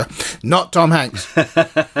 etc. Not Tom Hanks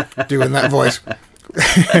doing that voice.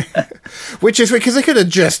 Which is because they could have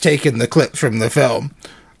just taken the clip from the film.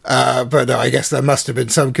 But no, I guess there must have been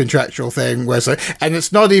some contractual thing where, and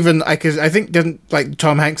it's not even, I think, didn't like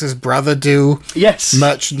Tom Hanks's brother do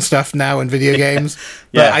merch and stuff now in video games?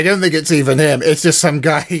 But I don't think it's even him. It's just some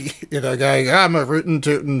guy, going, I'm a rootin'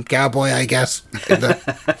 tootin' cowboy, I guess.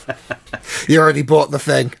 You already bought the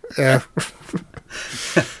thing. Yeah.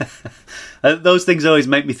 Those things always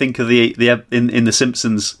make me think of the in The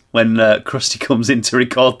Simpsons when Krusty comes in to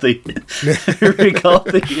record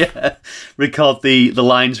the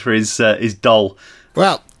lines for his doll.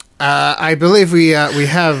 Well, I believe we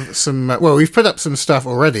have some. We've put up some stuff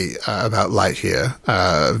already about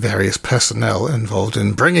Lightyear. Various personnel involved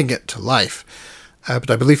in bringing it to life. But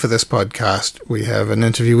I believe for this podcast we have an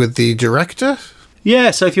interview with the director.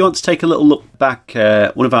 Yeah, so if you want to take a little look back,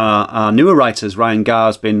 one of our newer writers, Ryan Garr,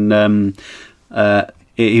 has been...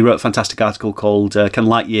 he wrote a fantastic article called Can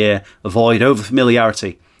Lightyear Avoid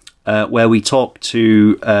Overfamiliarity? Where we talk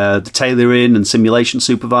to the tailoring and simulation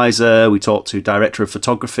supervisor, we talk to director of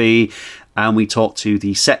photography, and we talk to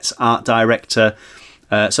the sets art director.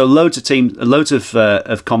 So loads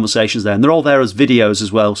of conversations there, and they're all there as videos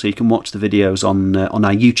as well, so you can watch the videos on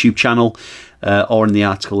our YouTube channel or in the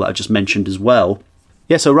article that I just mentioned as well.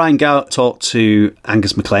 Yeah, so Ryan Garr talked to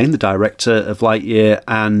Angus MacLane, the director of Lightyear,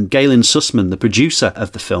 and Galen Sussman, the producer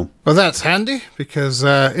of the film. Well, that's handy, because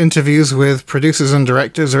interviews with producers and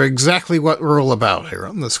directors are exactly what we're all about here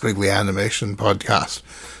on the Squiggly Animation Podcast.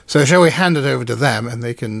 So shall we hand it over to them, and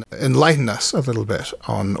they can enlighten us a little bit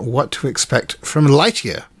on what to expect from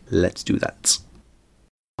Lightyear? Let's do that.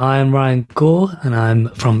 I'm Ryan Gore, and I'm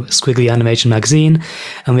from Squiggly Animation Magazine,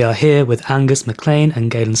 and we are here with Angus MacLane and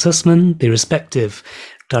Galen Sussman, the respective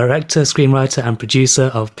director, screenwriter, and producer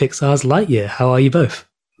of Pixar's Lightyear. How are you both?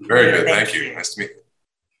 Very good, thank you. Nice to meet you.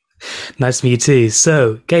 Nice to meet you too.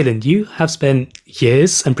 So, Galen, you have spent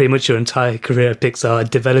years and pretty much your entire career at Pixar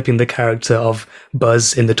developing the character of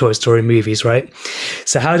Buzz in the Toy Story movies, right?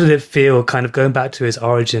 So how did it feel kind of going back to his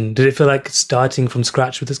origin? Did it feel like starting from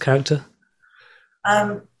scratch with this character?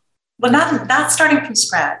 Well, not starting from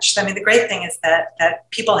scratch. I mean, the great thing is that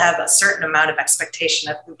people have a certain amount of expectation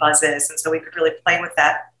of who Buzz is, and so we could really play with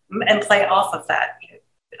that and play off of that,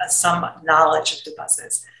 some knowledge of who Buzz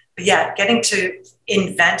is. But yeah, getting to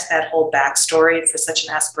invent that whole backstory for such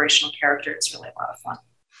an aspirational character is really a lot of fun.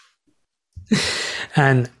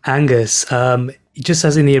 And Angus, just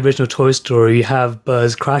as in the original Toy Story, you have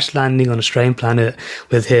Buzz crash landing on a strange planet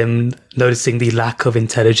with him noticing the lack of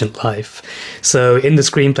intelligent life. So in the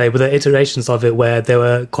screenplay, were there iterations of it where they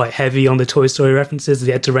were quite heavy on the Toy Story references that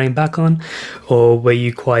you had to rein back on? Or were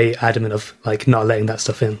you quite adamant of like not letting that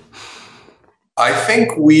stuff in? I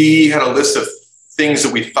think we had a list of things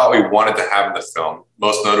that we thought we wanted to have in the film.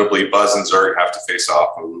 Most notably, Buzz and Zurg have to face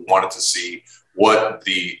off, and we wanted to see what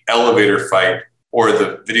the elevator fight or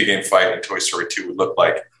the video game fight in Toy Story 2 would look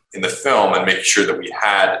like in the film, and making sure that we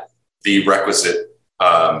had the requisite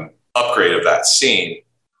upgrade of that scene.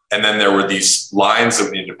 And then there were these lines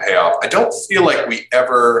that we needed to pay off. I don't feel like we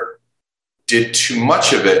ever did too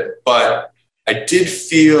much of it, but I did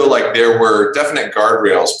feel like there were definite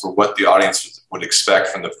guardrails for what the audience would expect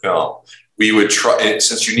from the film. We would try,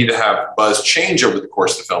 since you need to have Buzz change over the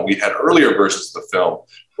course of the film, we had earlier versions of the film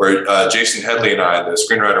where Jason Headley and I, the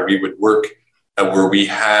screenwriter, we would work where we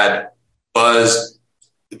had Buzz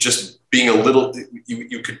just being a little,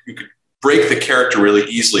 you could break the character really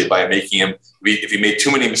easily by making him, if he made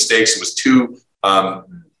too many mistakes, it was too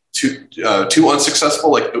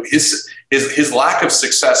unsuccessful. Like his lack of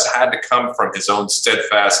success had to come from his own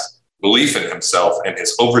steadfast belief in himself and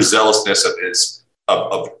his overzealousness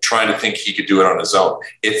of trying to think he could do it on his own.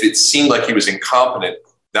 If it seemed like he was incompetent,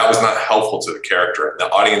 that was not helpful to the character. The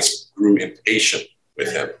audience grew impatient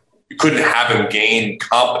with him. You couldn't have him gain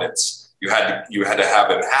competence. You had to have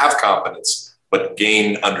him have competence, but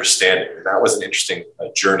gain understanding. And that was an interesting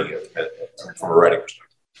journey from a writing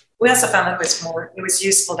perspective. We also found that it was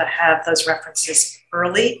useful to have those references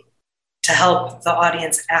early to help the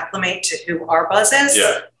audience acclimate to who our Buzz is.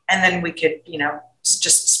 Yeah. And then we could,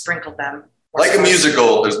 just sprinkle them. Like a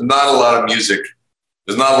musical, there's not a lot of music.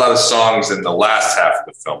 There's not a lot of songs in the last half of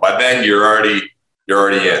the film. By then, you're already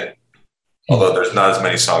in. Although there's not as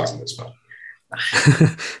many songs in this film.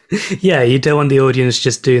 Yeah, you don't want the audience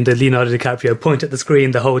just doing the Leonardo DiCaprio point at the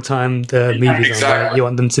screen the whole time the movie's on. Right? You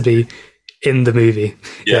want them to be in the movie.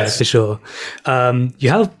 Yes. Yeah, for sure. You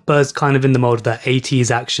have Buzz kind of in the mold of that 80s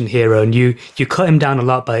action hero, and you cut him down a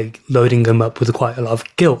lot by loading him up with quite a lot of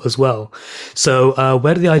guilt as well. So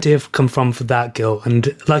where did the idea come from for that guilt?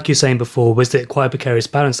 And like you were saying before, was it quite a precarious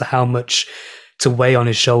balance to how much to weigh on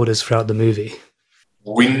his shoulders throughout the movie?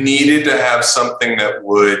 We needed to have something that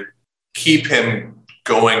would keep him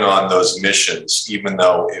going on those missions, even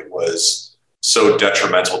though it was so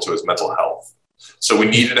detrimental to his mental health. So we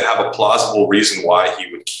needed to have a plausible reason why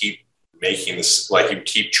he would keep making this, like he would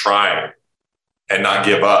keep trying and not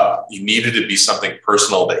give up. You needed to be something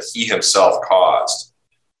personal that he himself caused,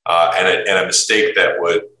 and a mistake that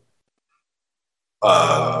would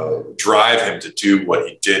drive him to do what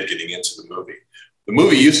he did getting into the movie. The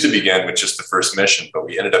movie used to begin with just the first mission, but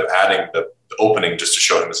we ended up adding the opening just to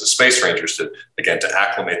show him as a space ranger, to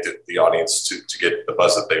acclimate the audience to get the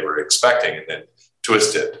buzz that they were expecting, and then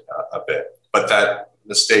twist it a bit. But that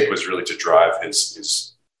mistake was really to drive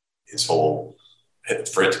his whole,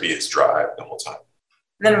 for it to be his drive the whole time.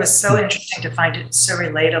 And then it was so interesting to find it so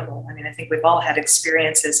relatable. I mean, I think we've all had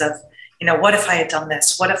experiences of, what if I had done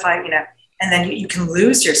this? What if I, and then you can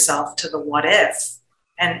lose yourself to the what if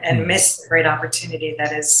and miss the great opportunity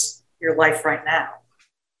that is your life right now.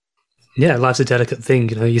 Yeah, life's a delicate thing.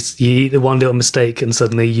 You eat the one little mistake and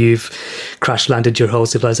suddenly you've crash landed your whole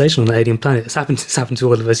civilization on an alien planet. It's happened to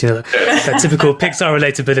all of us, that typical Pixar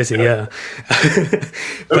relatability, yeah.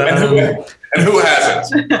 And who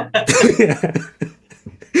hasn't?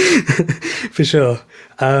 For sure.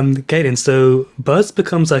 Galen, so Buzz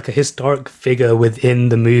becomes like a historic figure within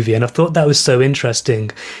the movie, and I thought that was so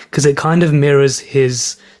interesting because it kind of mirrors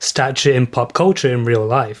his stature in pop culture in real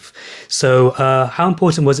life. So how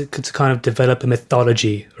important was it to kind of develop a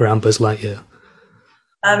mythology around Buzz Lightyear?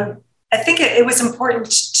 I think it was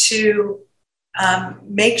important to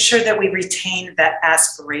make sure that we retained that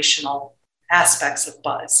aspirational aspects of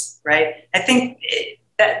Buzz, right? I think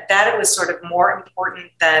that it was sort of more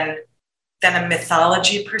important than a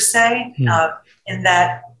mythology per se, in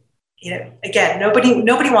that, again,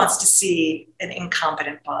 nobody wants to see an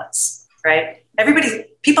incompetent Buzz, right?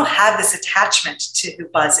 People have this attachment to who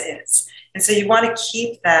Buzz is. And so you want to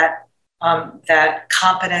keep that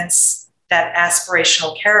competence, that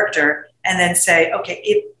aspirational character, and then say,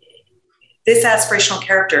 okay, this aspirational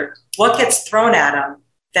character, what gets thrown at him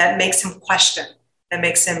that makes him question, that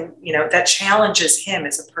makes him, that challenges him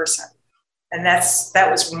as a person. And that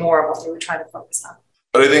was more of what we were trying to focus on.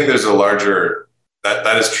 But I think there's a larger,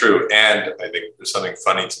 that is true. And I think there's something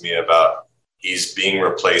funny to me about he's being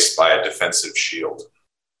replaced by a defensive shield.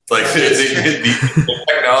 Like the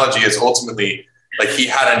technology is ultimately, like he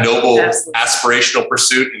had a noble aspirational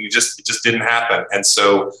pursuit and it just didn't happen. And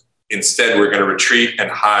so instead we're going to retreat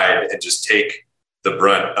and hide and just take the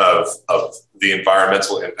brunt of the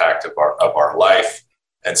environmental impact of our life.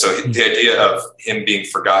 And so the idea of him being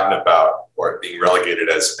forgotten about or being relegated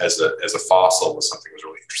as a fossil was something that was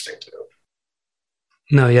really interesting too.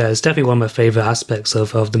 No, yeah, it's definitely one of my favorite aspects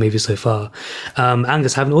of the movie so far.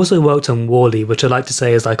 Angus, having also worked on WALL-E, which I like to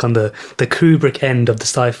say is like on the Kubrick end of the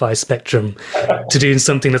sci-fi spectrum, to doing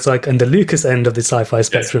something that's like on the Lucas end of the sci-fi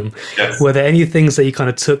spectrum. Yes. Were there any things that you kind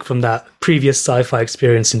of took from that previous sci-fi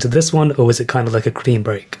experience into this one, or was it kind of like a clean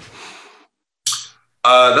break?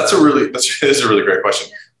 That is a really great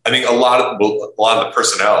question. I think a lot of the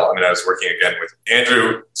personnel. I mean, I was working again with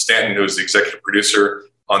Andrew Stanton, who was the executive producer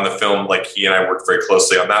on the film. Like he and I worked very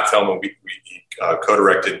closely on that film, and we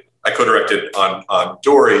co-directed. I co-directed on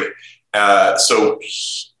Dory. So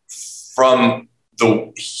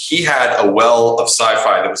he had a well of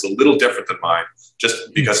sci-fi that was a little different than mine,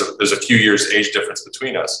 just because there's a few years age difference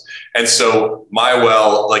between us. And so my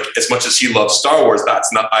well, like as much as he loved Star Wars, that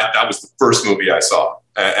was the first movie I saw,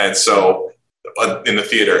 and so in the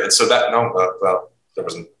theater. And so there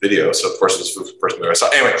wasn't video, so of course it was the first movie I saw.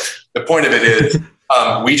 Anyway, the point of it is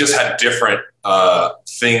we just had different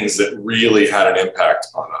things that really had an impact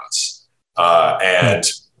on us, and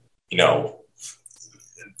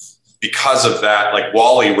because of that, like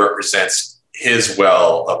WALL-E represents his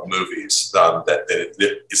well of movies that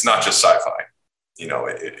it's not just sci-fi.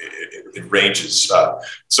 It ranges.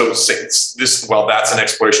 So that's an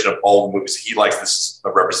exploration of all the movies he likes. This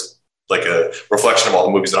is like a reflection of all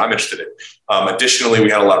the movies that I'm interested in. Additionally, we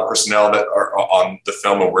had a lot of personnel that are on the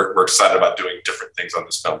film, and we're excited about doing different things on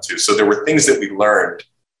this film too. So there were things that we learned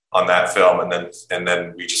on that film, and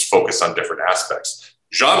then we just focused on different aspects.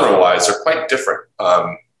 Genre-wise, they're quite different.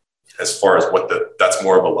 As far as that's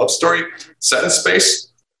more of a love story set in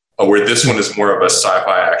space, where this one is more of a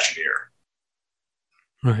sci-fi actioneer.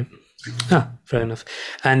 Right. Fair enough.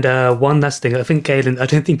 And one last thing, I think, Galen, I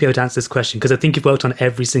don't think people would answer this question because I think you've worked on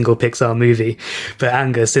every single Pixar movie. But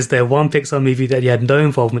Angus, is there one Pixar movie that you had no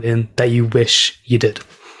involvement in that you wish you did?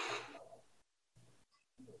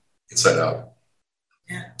 Inside Out.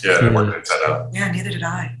 Yeah. Yeah, I worked on Inside Out. Yeah, neither did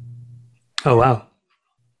I. Oh, wow.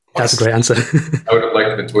 That's a great answer. I would have liked to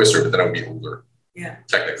have been Toy Story, but then I would be older. Yeah.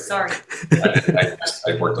 Technically. Sorry.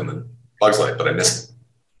 I worked on the Bugs Life, but I missed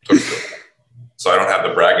Toy Story. So I don't have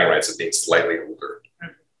the bragging rights of being slightly older.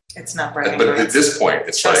 It's not bragging But rights. at this point,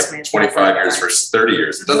 it's Trust like me, 25 years versus 30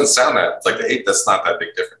 years. It doesn't sound that, it's like that's not that big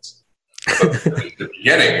difference. But at the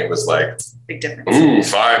beginning, it was like, Big difference. ooh,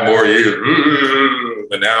 5 more years. Ooh.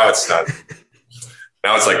 But now it's not.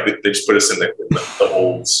 Now it's like they just put us in the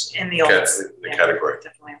olds. In the olds. Category.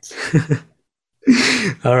 Definitely.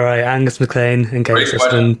 All right, Angus MacLean and Galen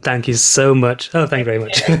Sussman, thank you so much. Oh, thank you very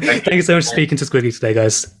much. Thank you so much for speaking to Squiggly today,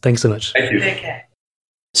 guys. Thanks so much. Thank you. Okay.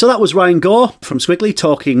 So that was Ryan Gore from Squiggly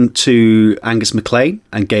talking to Angus MacLean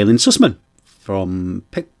and Galen Sussman from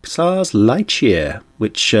Pixar's Lightyear,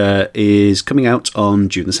 which is coming out on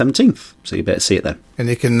June the 17th. So you better see it then. And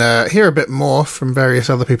you can hear a bit more from various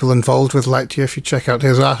other people involved with Lightyear if you check out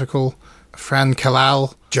his article. Fran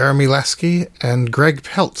Kalal, Jeremy Lasky, and Greg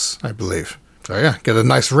Peltz, I believe. So yeah, get a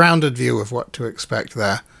nice rounded view of what to expect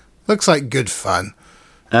there. Looks like good fun.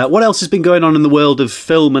 What else has been going on in the world of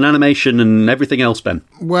film and animation and everything else, Ben?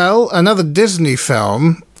 Well, another Disney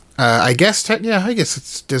film. I guess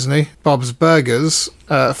it's Disney. Bob's Burgers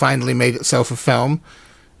finally made itself a film.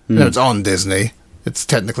 No, it's on Disney. It's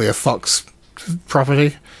technically a Fox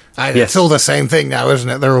property. Yes. It's all the same thing now, isn't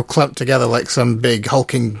it? They're all clumped together like some big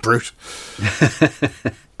hulking brute.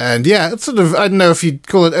 And yeah, it's sort of, I don't know if you'd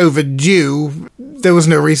call it overdue. There was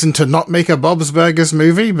no reason to not make a Bob's Burgers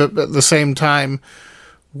movie, but at the same time,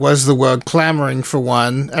 was the world clamoring for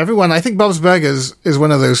one? Everyone, I think Bob's Burgers is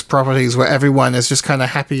one of those properties where everyone is just kind of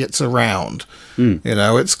happy it's around. You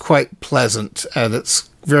know, it's quite pleasant and it's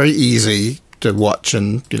very easy to watch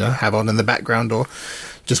and, you know, have on in the background or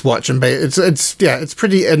just watch and it's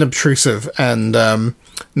pretty inobtrusive and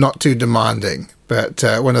not too demanding. But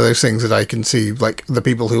one of those things that I can see, like, the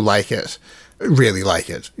people who like it really like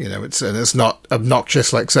it. You know, it's not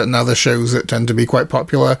obnoxious like certain other shows that tend to be quite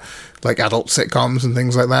popular, like adult sitcoms and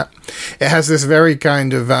things like that. It has this very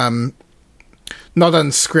kind of, not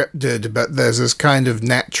unscripted, but there's this kind of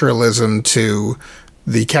naturalism to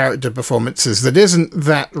the character performances that isn't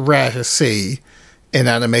that rare to see in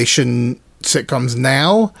animation sitcoms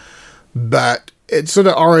now, but it's sort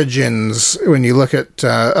of origins when you look at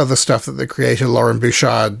other stuff that the creator Lauren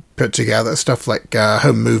Bouchard put together, stuff like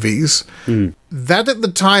Home Movies. That at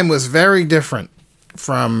the time was very different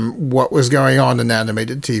from what was going on in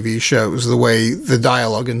animated TV shows, the way the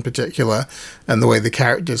dialogue in particular and the way the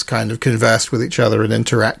characters kind of conversed with each other and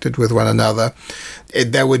interacted with one another.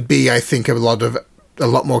 There would be, I think, a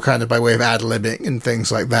lot more kind of by way of ad-libbing and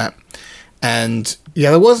things like that. And yeah,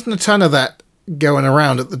 there wasn't a ton of that going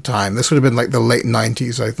around at the time. This would have been like the late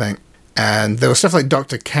 90s, I think. And there was stuff like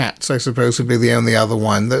Dr. Katz, I suppose, would be the only other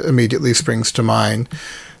one that immediately springs to mind.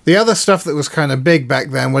 The other stuff that was kind of big back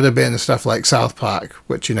then would have been stuff like South Park,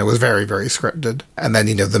 which, you know, was very, very scripted. And then,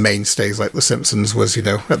 you know, the mainstays like The Simpsons was, you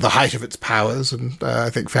know, at the height of its powers. And I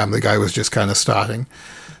think Family Guy was just kind of starting.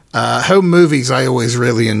 Home Movies I always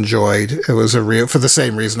really enjoyed. It was for the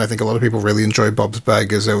same reason I think a lot of people really enjoyed Bob's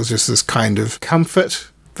Burgers. There was just this kind of comfort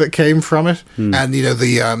that came from it. And, you know,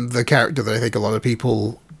 the character that I think a lot of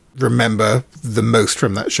people remember the most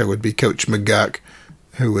from that show would be Coach McGurk,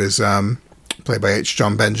 who was played by H.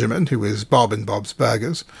 John Benjamin, who was Bob in Bob's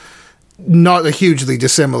Burgers. Not a hugely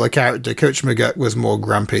dissimilar character. Coach McGurk was more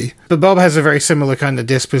grumpy. But Bob has a very similar kind of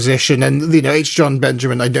disposition, and, you know, H. John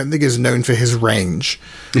Benjamin I don't think is known for his range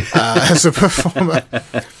as a performer.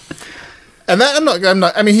 And that, I'm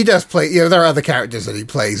not, I mean, he does play, you know, there are other characters that he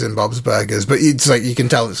plays in Bob's Burgers, but it's like, you can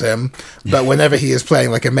tell it's him. But whenever he is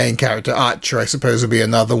playing like a main character, Archer, I suppose, would be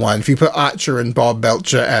another one. If you put Archer and Bob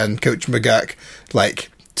Belcher and Coach McGurk, like,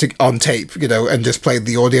 on tape, you know, and just played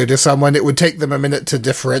the audio to someone, it would take them a minute to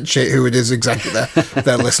differentiate who it is exactly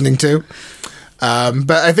they're listening to.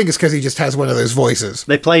 But I think it's because he just has one of those voices.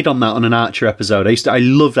 They played on that on an Archer episode. I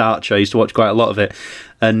loved Archer. I used to watch quite a lot of it.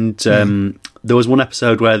 And there was one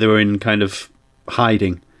episode where they were in kind of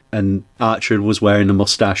hiding, and Archer was wearing a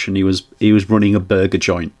mustache, and he was running a burger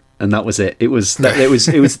joint, and that was it. It was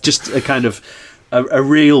just a kind of a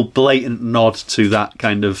real blatant nod to that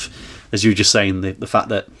kind of, as you were just saying, the fact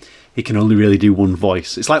that he can only really do one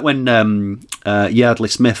voice. It's like when Yardley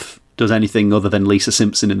Smith does anything other than Lisa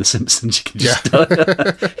Simpson in The Simpsons. You can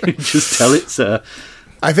just tell it's.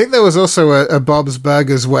 I think there was also a Bob's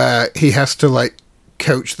Burgers where he has to like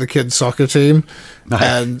coach the kids' soccer team,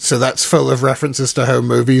 and so that's full of references to Home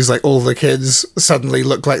Movies. Like all the kids suddenly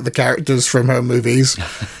look like the characters from Home Movies.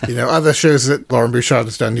 You know, other shows that Lauren Bouchard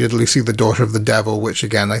has done. You had Lucy the Daughter of the Devil, which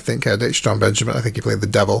again I think had H. John Benjamin. I think he played the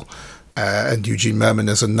devil. And Eugene Merman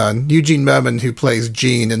as a nun. Eugene Merman, who plays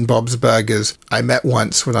Gene in Bob's Burgers, I met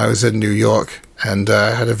once when I was in New York, and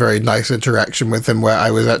had a very nice interaction with him where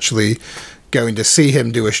I was actually going to see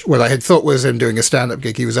him do what I had thought was him doing a stand-up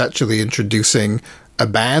gig. He was actually introducing a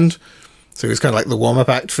band. So he was kind of like the warm-up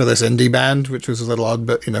act for this indie band, which was a little odd,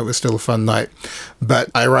 but, it was still a fun night. But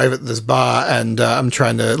I arrive at this bar, and I'm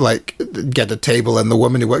trying to, get a table, and the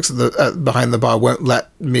woman who works behind the bar won't let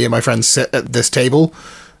me and my friends sit at this table.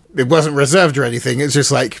 It wasn't reserved or anything. It's just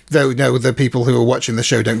the people who are watching the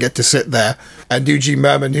show don't get to sit there. And Eugene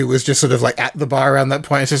Merman, who was just sort of, at the bar around that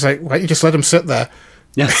point, is just like, why don't you just let him sit there?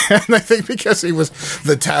 Yeah. And I think because he was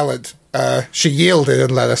the talent, she yielded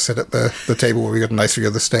and let us sit at the table where we got a nice view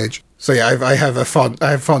of the stage. So yeah, I have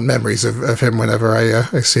fond memories of him whenever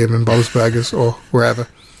I see him in Bob's Burgers or wherever.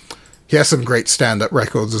 He has some great stand-up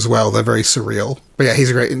records as well. They're very surreal. But yeah,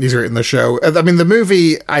 he's great in the show. I mean, the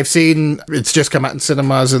movie I've seen, it's just come out in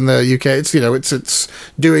cinemas in the UK. It's it's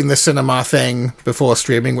doing the cinema thing before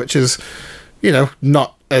streaming, which is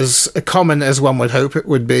not as common as one would hope it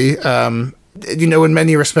would be. In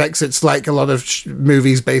many respects, it's like a lot of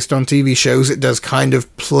movies based on TV shows. It does kind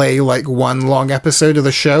of play like one long episode of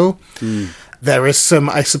the show. There is some,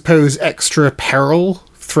 I suppose, extra peril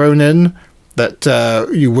thrown in that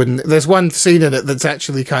you wouldn't. There's one scene in it that's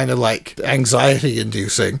actually kind of like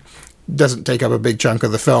anxiety-inducing. Doesn't take up a big chunk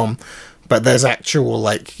of the film, but there's actual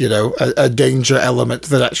a danger element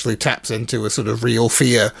that actually taps into a sort of real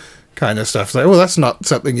fear kind of stuff. It's that's not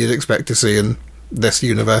something you'd expect to see in this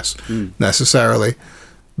universe necessarily,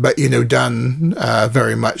 but done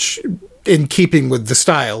very much in keeping with the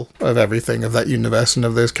style of everything of that universe and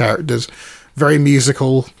of those characters. Very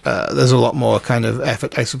musical. There's a lot more kind of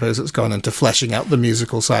effort, I suppose, that's gone into fleshing out the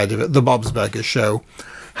musical side of it. The Bob's Burgers show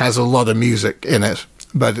has a lot of music in it,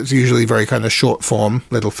 but it's usually very kind of short form,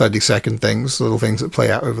 little 30-second things, little things that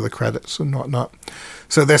play out over the credits and whatnot.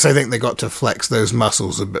 So this, I think they got to flex those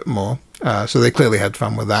muscles a bit more. So they clearly had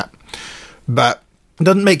fun with that. But it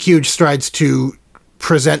doesn't make huge strides to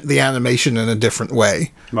present the animation in a different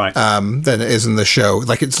way than it is in the show.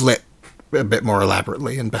 It's lit a bit more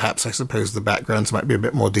elaborately, and perhaps I suppose the backgrounds might be a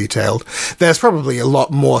bit more detailed. There's probably a lot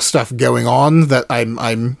more stuff going on that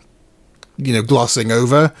I'm glossing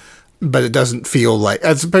over, but it doesn't feel like,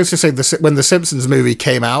 as opposed to say when the Simpsons movie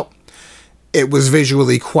came out, it was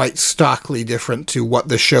visually quite starkly different to what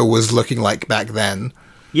the show was looking like back then.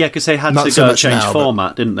 Yeah, because they had to go change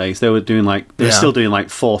format, didn't they? So they were doing still doing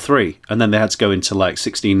 4:3, and then they had to go into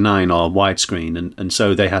 16:9 or widescreen, and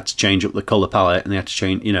so they had to change up the colour palette, and they had to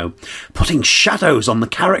change, putting shadows on the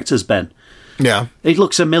characters, Ben. Yeah. It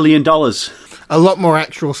looks $1 million. A lot more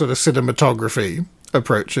actual sort of cinematography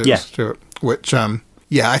approaches to it, which,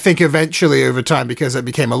 I think eventually over time, because it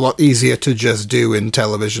became a lot easier to just do in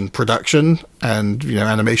television production and,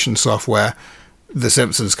 animation software, The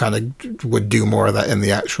Simpsons kind of would do more of that in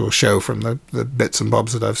the actual show from the bits and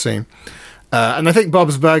bobs that I've seen. And I think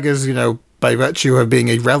Bob's Burgers, by virtue of being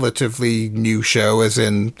a relatively new show, as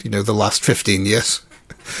in, the last 15 years,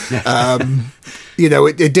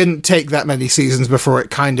 it didn't take that many seasons before it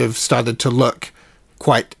kind of started to look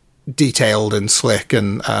quite detailed and slick.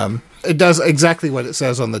 And it does exactly what it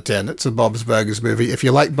says on the tin. It's a Bob's Burgers movie. If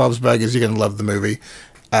you like Bob's Burgers, you're going to love the movie.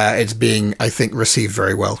 It's being, I think, received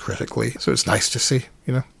very well critically, so it's nice to see.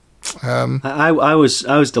 I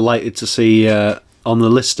was delighted to see on the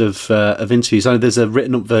list of interviews. I know there's a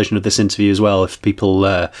written up version of this interview as well. If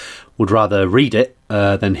people would rather read it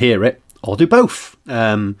than hear it, or do both.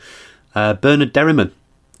 Bernard Derriman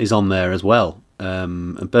is on there as well.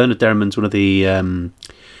 And Bernard Derriman's one of the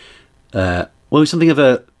he's something of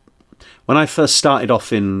a. When I first started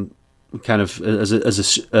off in kind of as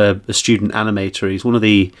a student animator, he's one of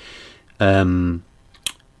the I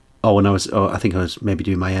think I was maybe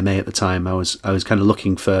doing my MA at the time. I was kind of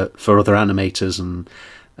looking for other animators, and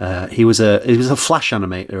he was a Flash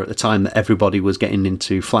animator at the time that everybody was getting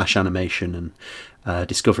into Flash animation and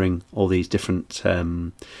discovering all these different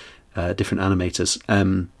animators.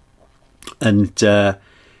 And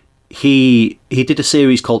he did a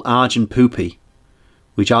series called Arj and Poopy,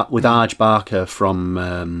 with Arj Barker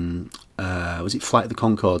from was it Flight of the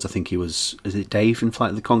Conchords? I think he was. Is it Dave in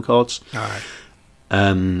Flight of the Conchords? All right.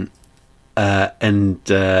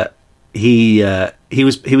 He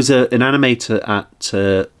was an animator at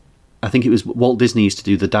I think it was Walt Disney used to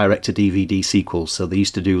do the direct-to-DVD sequels, so they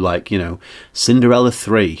used to do Cinderella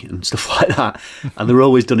 3 and stuff like that, and they were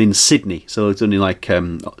always done in Sydney, so it's done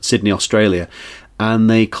in Sydney, Australia, and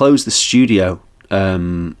they closed the studio,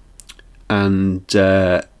 and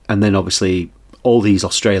then obviously all these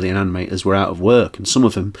Australian animators were out of work, and some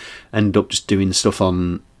of them ended up just doing stuff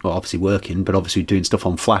on, well, obviously working, but obviously doing stuff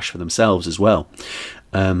on Flash for themselves as well.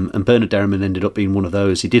 And Bernard Derriman ended up being one of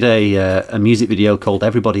those. He did a music video called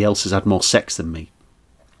 "Everybody Else Has Had More Sex Than Me,"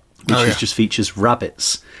 which just features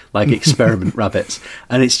rabbits, like experiment rabbits,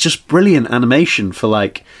 and it's just brilliant animation for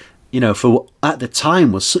like, for what at the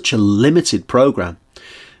time was such a limited program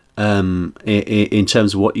in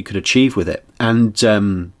terms of what you could achieve with it. And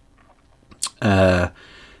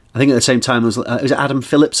I think at the same time it was Adam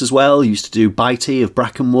Phillips as well. He used to do Bitey of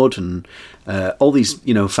Brackenwood, and all these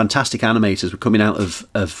fantastic animators were coming out of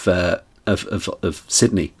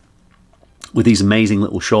Sydney with these amazing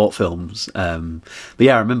little short films. But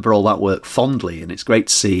yeah, I remember all that work fondly, and it's great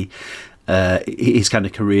to see his kind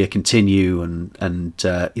of career continue and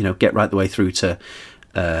get right the way through to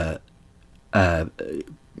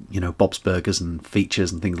Bob's Burgers and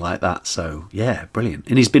features and things like that. So yeah, brilliant.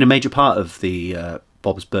 And he's been a major part of the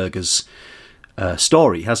Bob's Burgers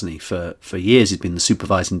story, hasn't he? For years, he's been the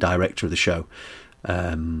supervising director of the show,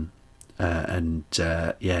 now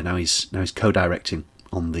he's co-directing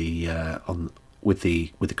on with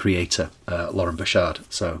the creator Lauren Bashard.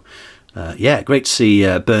 So great to see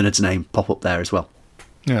Bernard's name pop up there as well.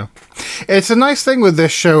 Yeah, it's a nice thing with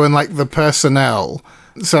this show and like the personnel.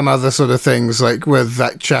 Some other sort of things, like with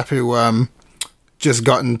that chap who just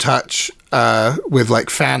got in touch with like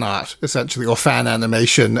fan art, essentially, or fan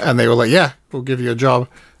animation, and they were like, yeah, we'll give you a job,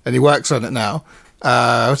 and he works on it now.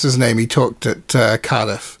 What's his name? He talked at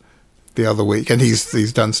Cardiff the other week, and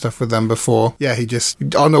he's done stuff with them before. Yeah, he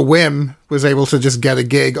just, on a whim, was able to just get a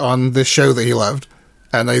gig on this show that he loved,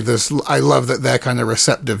 and I love that they're kind of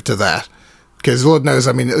receptive to that, because Lord knows,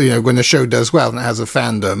 I mean, when a show does well and it has a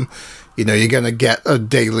fandom, you're going to get a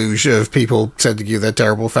deluge of people sending you their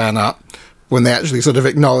terrible fan art when they actually sort of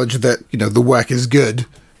acknowledge that, the work is good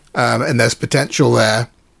and there's potential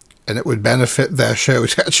there and it would benefit their show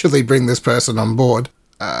to actually bring this person on board.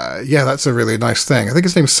 That's a really nice thing. I think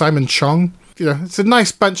his name's Simon Chong. It's a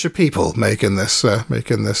nice bunch of people making this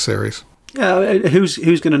series. Yeah, who's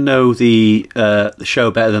going to know the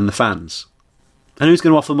show better than the fans? And who's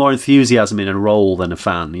going to offer more enthusiasm in a role than a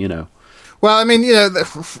fan, Well, I mean,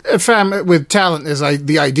 a fan with talent is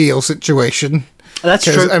the ideal situation. That's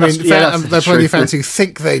true. I mean, there are plenty of fans who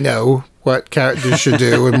think they know what characters should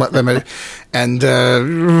do and what they're... And,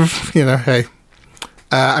 hey...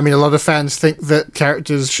 I mean, a lot of fans think that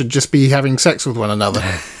characters should just be having sex with one another.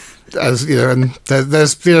 And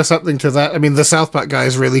there's something to that. I mean, the South Park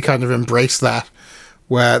guys really kind of embraced that,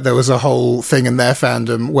 where there was a whole thing in their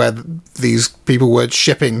fandom where these people were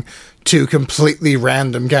shipping two completely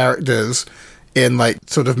random characters in like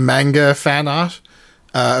sort of manga fan art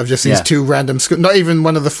of just these two random, not even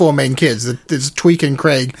one of the four main kids. It's Tweek and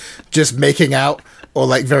Craig just making out or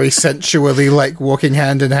like very sensually like walking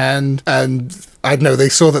hand in hand. And I don't know, they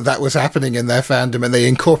saw that was happening in their fandom and they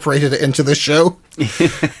incorporated it into the show.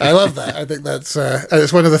 I love that. I think that's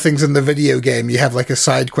it's one of the things in the video game. You have like a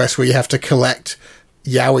side quest where you have to collect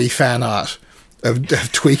yaoi fan art of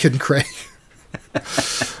Tweek and Craig.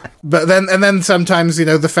 But then sometimes, the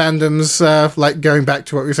fandoms, like going back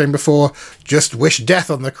to what we were saying before, just wish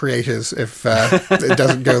death on the creators if it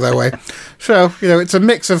doesn't go their way. So, it's a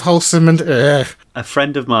mix of wholesome and... A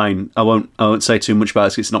friend of mine, I won't say too much about it,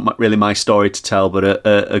 'cause it's not really my story to tell, but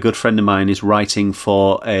a good friend of mine is writing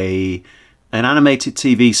for an animated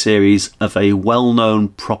TV series of a well-known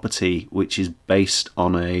property which is based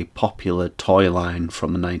on a popular toy line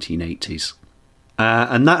from the 1980s.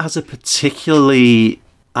 And that has a particularly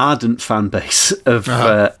ardent fan base of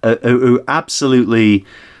who absolutely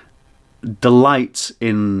delight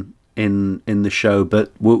in the show,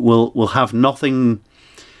 but will have nothing.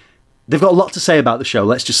 They've got a lot to say about the show.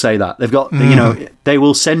 Let's just say that they've got. They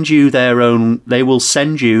will send you their own. They will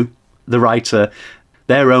send you, the writer,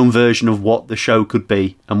 their own version of what the show could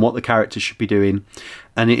be and what the characters should be doing.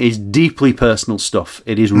 And it is deeply personal stuff.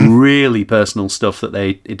 It is really personal stuff that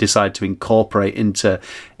they decide to incorporate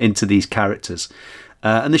into these characters.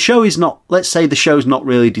 And the show is not, let's say the show's not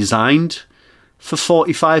really designed for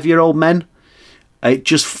 45-year-old men. It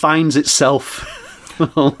just finds itself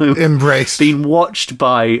embraced, embraced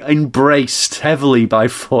heavily by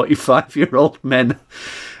 45-year-old men.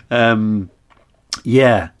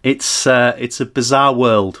 It's a bizarre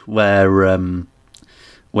world where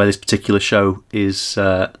this particular show is,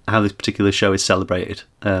 how this particular show is celebrated.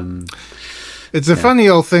 It's a funny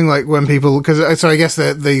old thing, like when people, so I guess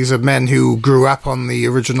that these are men who grew up on the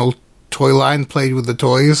original toy line, played with the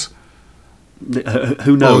toys.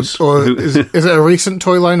 Who knows? Or is it a recent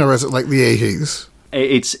toy line, or is it like the 80s?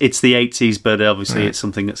 It's the 80s, but obviously it's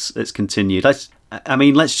something that's continued. Let's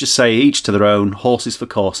just say each to their own. Horses for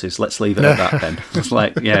courses. Let's leave it at that then. It's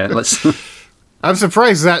like, let's... I'm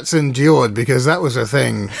surprised that's endured, because that was a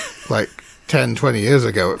thing like 10, 20 years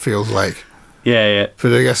ago, it feels like. Yeah.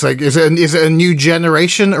 But I guess, like, is it a new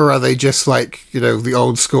generation, or are they just like, the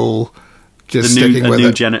old school, just sticking with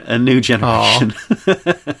it? A new generation.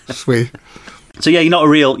 Sweet. So yeah, you're not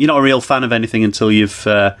a real fan of anything until you've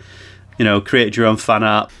created your own fan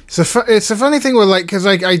art. It's a funny thing with, like, because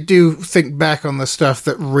I do think back on the stuff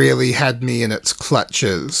that really had me in its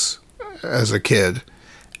clutches as a kid,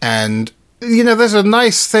 and there's a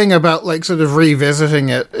nice thing about, like, sort of revisiting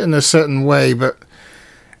it in a certain way, but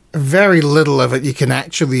very little of it you can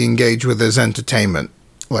actually engage with as entertainment,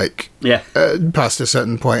 like, past a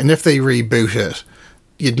certain point. And if they reboot it,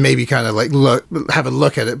 you'd maybe kind of, like, have a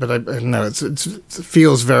look at it, but I don't know, it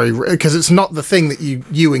feels very, because it's not the thing that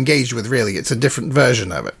you engaged with, really. It's a different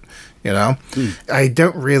version of it, I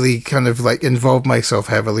don't really kind of, like, involve myself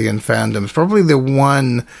heavily in fandoms. Probably the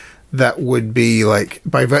one that would be, like,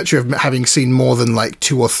 by virtue of having seen more than, like,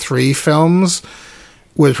 2 or 3 films,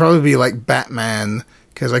 would probably be, like, Batman,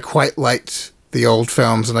 because I quite liked the old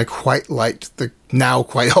films, and I quite liked the now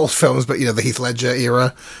quite old films, but, the Heath Ledger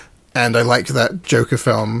era, and I liked that Joker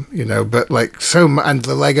film, but, like, and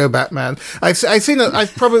the Lego Batman. I've seen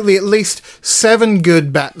I've probably at least 7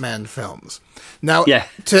 good Batman films. Now,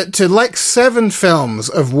 to like 7 films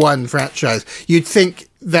of one franchise, you'd think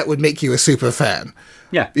that would make you a super fan.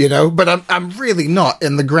 Yeah. But I'm really not,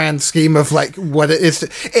 in the grand scheme of, like, what it is.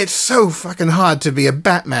 It's so fucking hard to be a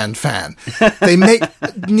Batman fan. They make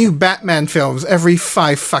new Batman films every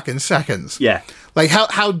 5 fucking seconds. Yeah. Like,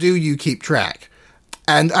 how do you keep track?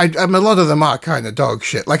 And a lot of them are kind of dog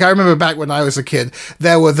shit. Like, I remember back when I was a kid,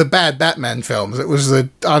 there were the bad Batman films. It was the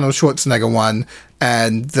Arnold Schwarzenegger one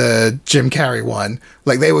and the Jim Carrey one.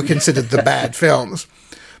 Like, they were considered the bad films.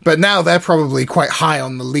 But now they're probably quite high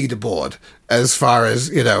on the leaderboard as far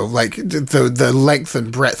as, like, the length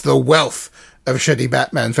and breadth, the wealth of shitty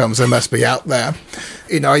Batman films there must be out there.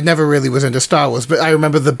 I never really was into Star Wars, but I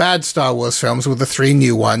remember the bad Star Wars films were the 3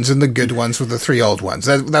 new ones and the good ones were the 3 old ones.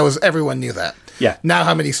 That was, everyone knew that. Yeah. Now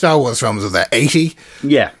how many Star Wars films are there? 80?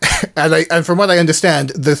 Yeah. and from what I understand,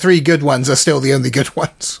 the 3 good ones are still the only good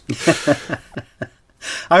ones.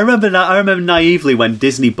 I remember naively when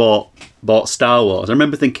Disney bought Star Wars. I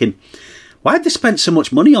remember thinking, why have they spent so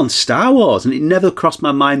much money on Star Wars? And it never crossed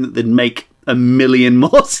my mind that they'd make 1 million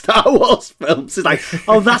more Star Wars films. It's like,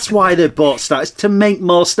 that's why they bought Star. It's to make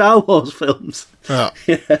more Star Wars films. Oh.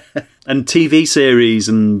 And TV series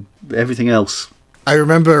and everything else. I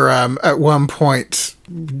remember at one point,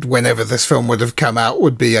 whenever this film would have come out,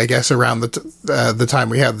 would be, I guess, around the time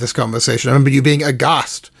we had this conversation. I remember you being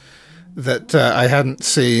aghast that I hadn't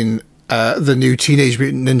seen the new Teenage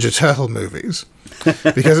Mutant Ninja Turtle movies.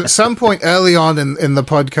 Because at some point early on in the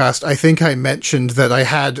podcast, I think I mentioned that I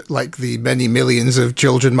had, like, the many millions of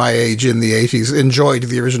children my age in the 80s enjoyed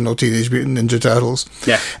the original Teenage Mutant Ninja Turtles.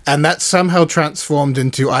 Yeah. And that somehow transformed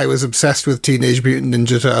into I was obsessed with Teenage Mutant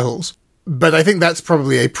Ninja Turtles. But I think that's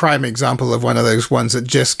probably a prime example of one of those ones that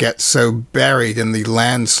just gets so buried in the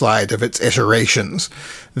landslide of its iterations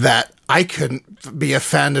that I couldn't be a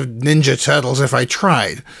fan of Ninja Turtles if I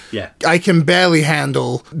tried. Yeah. I can barely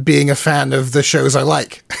handle being a fan of the shows I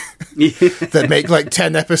like that make, like,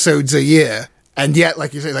 10 episodes a year. And yet,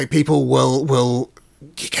 like you say, like, people will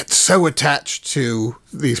get so attached to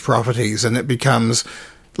these properties and it becomes,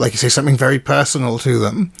 like you say, something very personal to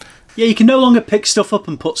them. Yeah, you can no longer pick stuff up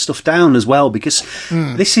and put stuff down as well, because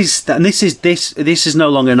this is no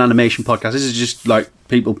longer an animation podcast. This is just like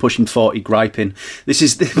people pushing 40 griping. This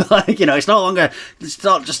is like, it's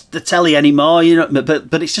not just the telly anymore,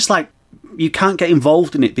 but it's just like, you can't get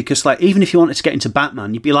involved in it because, like, even if you wanted to get into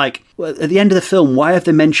Batman, you'd be like, well, at the end of the film, why have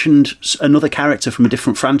they mentioned another character from a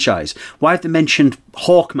different franchise? Why have they mentioned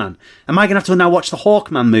Hawkman? Am I going to have to now watch the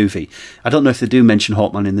Hawkman movie? I don't know if they do mention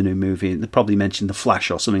Hawkman in the new movie. They probably mentioned The Flash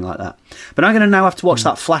or something like that. But I'm going to now have to watch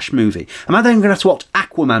that Flash movie. Am I then going to have to watch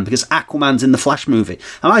Aquaman because Aquaman's in the Flash movie?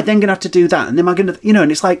 Am I then going to have to do that? And am I going to,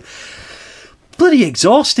 and it's like, bloody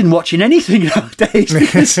exhausting watching anything nowadays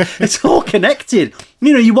because it's all connected.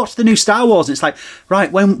 You watch the new Star Wars and it's like,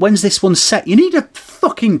 right, when's this one set? You need a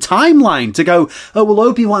fucking timeline to go, oh, well,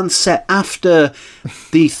 Obi-Wan's set after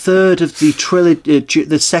the third of the trilogy,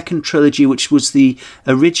 the second trilogy, which was the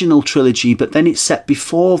original trilogy, but then it's set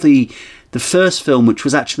before the first film, which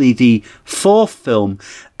was actually the fourth film,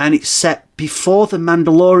 and it's set before the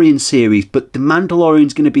Mandalorian series, but the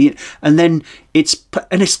Mandalorian's going to be, and then it's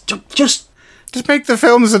just make the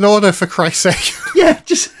films in order, for Christ's sake. Yeah,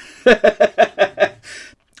 just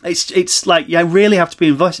it's like you really have to be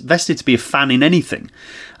invested to be a fan in anything,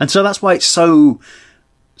 and so that's why it's so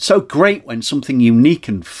great when something unique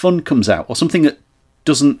and fun comes out, or something that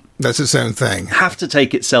doesn't. That's its own thing. Have to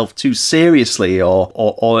take itself too seriously,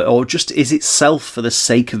 or just is itself for the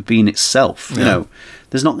sake of being itself. You know,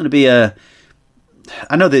 there's not going to be a.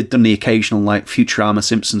 I know they've done the occasional like Futurama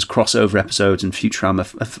Simpsons crossover episodes and Futurama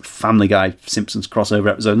Family Guy Simpsons crossover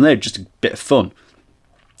episode, and they're just a bit of fun.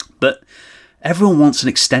 But everyone wants an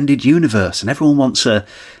extended universe, and everyone wants and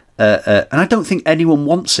I don't think anyone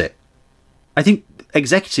wants it. I think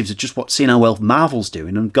executives have just seen how well Marvel's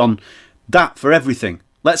doing and gone that for everything.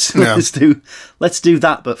 Let's do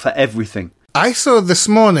that, but for everything. I saw this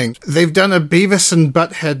morning they've done a Beavis and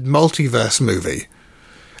Butthead multiverse movie.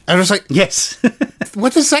 And I was like, yes.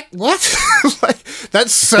 What is that? What? Like,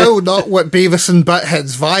 that's so not what Beavis and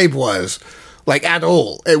Butthead's vibe was. Like, at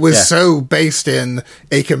all. It was so based in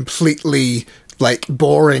a completely, like,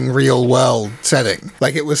 boring real world setting.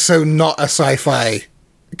 Like, it was so not a sci-fi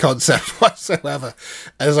concept whatsoever.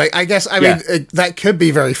 I was like, I mean, that could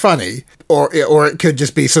be very funny, or it could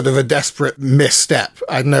just be sort of a desperate misstep.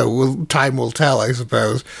 I know, time will tell, I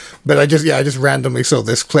suppose. But I just randomly saw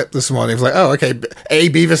this clip this morning. It was like, oh, okay,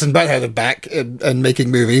 Beavis and Butthead are back and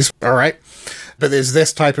making movies. All right. But there's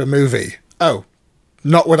this type of movie. Oh,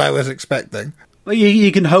 not what I was expecting. Well,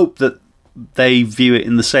 you can hope that they view it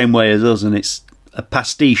in the same way as us, and it's a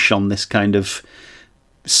pastiche on this kind of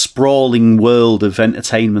sprawling world of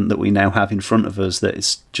entertainment that we now have in front of us, that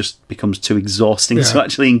it's just becomes too exhausting to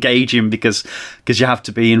actually engage in because you have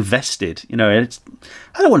to be invested. You know,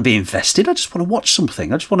 I don't want to be invested. I just want to watch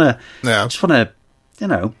something. I just want to, you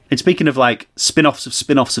know. And speaking of like spin-offs of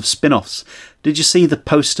spin-offs of spin-offs, did you see the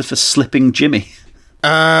poster for Slipping Jimmy?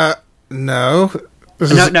 No.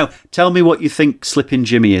 No. Tell me what you think Slipping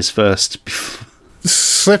Jimmy is first.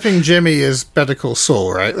 Slipping Jimmy is Better Call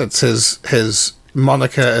Saul, right? That's his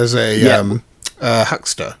moniker as a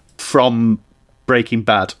huckster from Breaking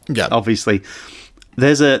Bad. Yeah, obviously.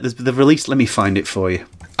 They've released. Let me find it for you.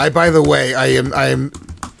 By the way, I am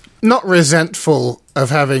not resentful of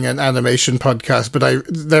having an animation podcast, but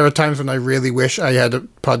there are times when I really wish I had a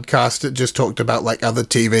podcast that just talked about like other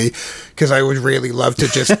TV, because I would really love to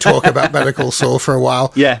just talk about Better Call Saul for a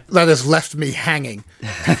while. Yeah, that has left me hanging.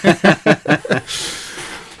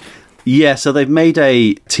 Yeah, so they've made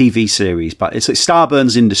a TV series, but it's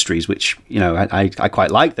Starburns Industries, which, you know, I quite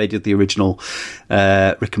like. They did the original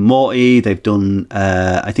Rick and Morty. They've done,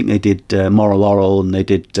 I think they did Moral Laurel, and they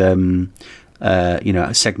did, you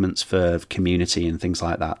know, segments for Community and things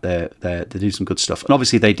like that. They do some good stuff. And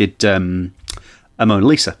obviously they did a Mona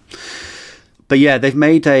Lisa. But yeah, they've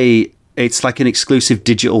made it's like an exclusive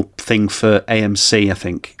digital thing for AMC, I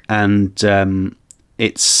think. And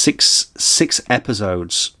it's six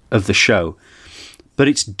episodes of the show, but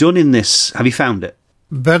it's done in this. Have you found it?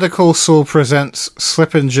 Better Call Saul presents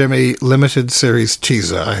Slippin' Jimmy limited series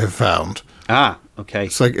teaser. I have found. Ah, okay.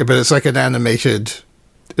 It's like an animated.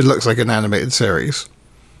 It looks like an animated series.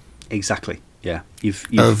 Exactly. Yeah, you've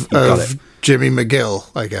got it. Jimmy McGill,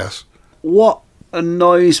 I guess. What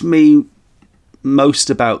annoys me most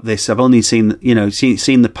about this, I've only seen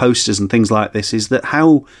the posters and things like this, is that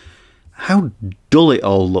how dull it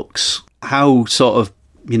all looks. How sort of,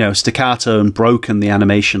 you know, staccato and broken the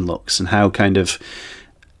animation looks, and how kind of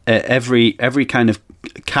every kind of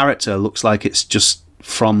character looks like it's just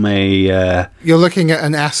from a... You're looking at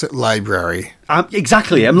an asset library.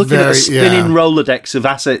 Exactly. I'm looking at a spinning Rolodex of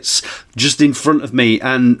assets just in front of me,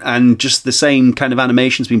 and just the same kind of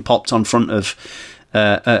animations being popped on front of...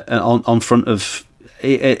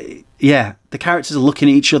 yeah, the characters are looking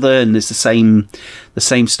at each other, and there's the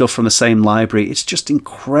same stuff from the same library. It's just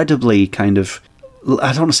incredibly kind of...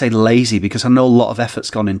 I don't want to say lazy, because I know a lot of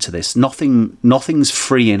effort's gone into this. Nothing's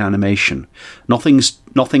free in animation.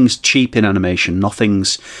 Nothing's cheap in animation.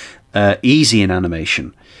 Nothing's easy in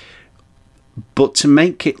animation. But to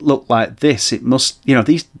make it look like this, it must, you know,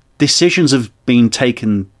 these decisions have been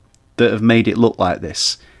taken that have made it look like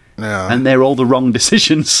this. Yeah. And they're all the wrong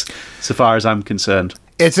decisions, so far as I'm concerned.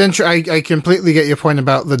 It's I completely get your point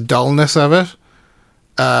about the dullness of it.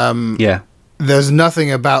 Yeah. There's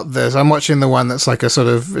nothing about this. I'm watching the one that's like a sort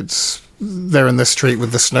of, they're in the street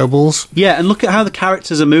with the snowballs. Yeah, and look at how the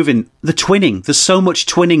characters are moving. The twinning. There's so much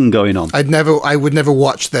twinning going on. I would never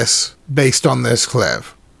watch this based on this clip.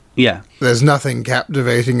 Yeah. There's nothing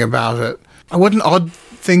captivating about it. What an odd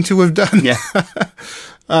thing to have done. Yeah.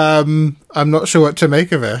 I'm not sure what to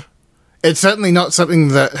make of it. It's certainly not something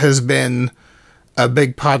that has been a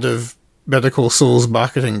big part of Better Call Saul's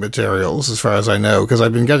marketing materials, as far as I know, because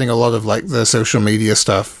I've been getting a lot of like the social media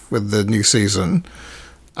stuff with the new season.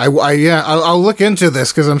 I'll look into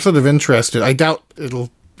this because I'm sort of interested. I doubt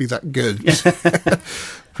it'll be that good,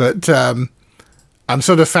 but I'm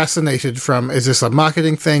sort of fascinated from, is this a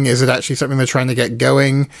marketing thing? Is it actually something they're trying to get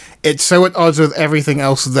going? It's so at odds with everything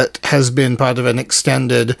else that has been part of an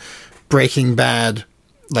extended Breaking Bad,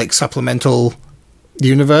 like, supplemental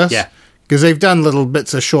universe. Yeah. Because they've done little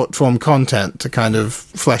bits of short form content to kind of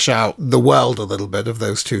flesh out the world a little bit of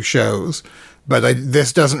those two shows. But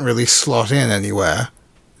this doesn't really slot in anywhere,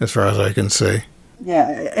 as far as I can see.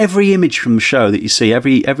 Yeah, every image from the show that you see,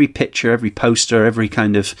 every picture, every poster, every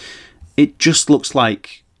kind of... It just looks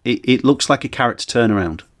like... It looks like a character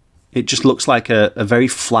turnaround. It just looks like a very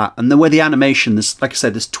flat... And the way the animation, there's, like I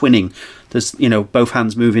said, there's twinning. There's, both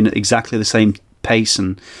hands moving at exactly the same pace,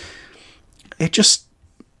 and it just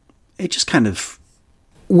kind of...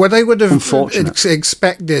 What I would have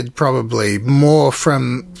expected probably more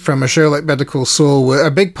from a show like Better Call Saul,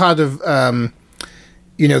 a big part of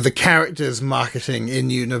the character's marketing in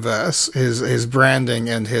universe, his branding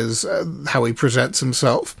and his how he presents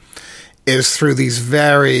himself, is through these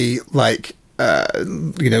very low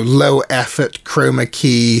effort chroma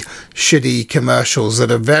key shitty commercials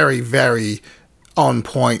that are very, very on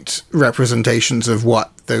point representations of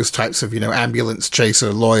what those types of, ambulance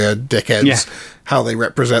chaser, lawyer, dickheads, how they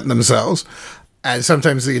represent themselves. And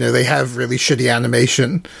sometimes, they have really shitty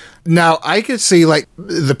animation. Now, I could see,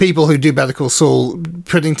 the people who do Better Call Saul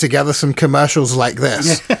putting together some commercials like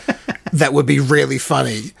this that would be really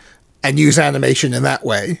funny and use animation in that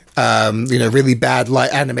way. Really bad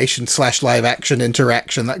animation / live action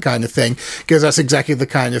interaction, that kind of thing. Because that's exactly the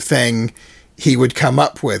kind of thing he would come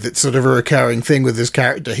up with. It's sort of a recurring thing with his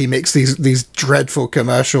character. He makes these dreadful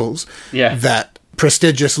commercials that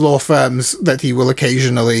prestigious law firms that he will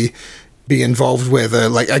occasionally be involved with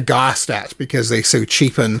are aghast at because they so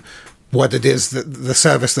cheapen what it is that the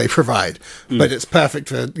service they provide. But it's perfect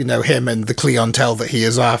for him and the clientele that he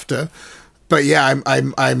is after. But yeah,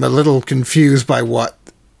 I'm a little confused by what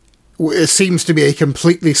it seems to be a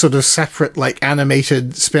completely sort of separate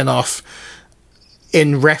animated spin-off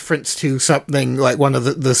in reference to something like one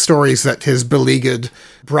of the stories that his beleaguered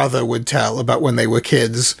brother would tell about when they were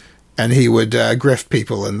kids, and he would grift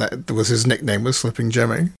people, and that was his nickname, was Slipping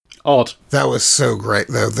Jimmy. Odd. That was so great,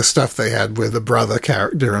 though, the stuff they had with the brother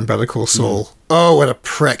character in Better Call Saul. Oh, what a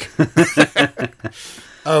prick.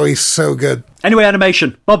 Oh, he's so good. Anyway,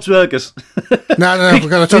 animation. Bob's Burgers. No, we're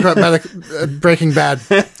going to talk about Breaking Bad.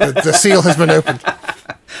 The seal has been opened.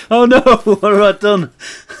 Oh, no. What have I done?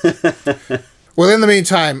 Well, in the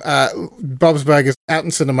meantime, Bob's Burgers out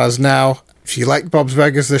in cinemas now. If you like Bob's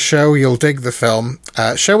Burgers, the show, you'll dig the film.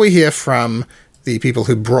 Shall we hear from the people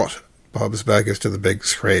who brought Bob's Burgers to the big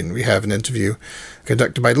screen? We have an interview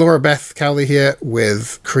conducted by Laura Beth Cowley here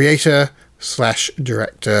with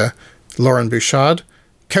creator/director Lauren Bouchard,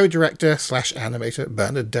 co-director /animator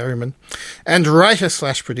Bernard Derryman, and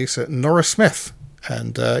writer/producer Nora Smith.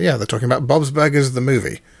 And they're talking about Bob's Burgers, the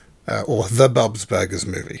movie, or the Bob's Burgers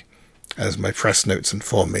movie, as my press notes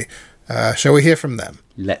inform me. Shall we hear from them?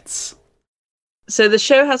 Let's. So the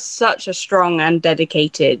show has such a strong and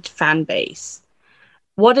dedicated fan base.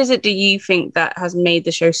 What is it, do you think, that has made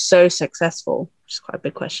the show so successful? Which is quite a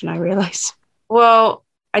big question, I realize. Well,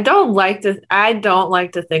 I don't like to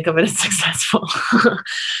think of it as successful.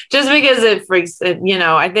 Just because it freaks it,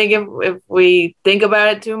 I think if we think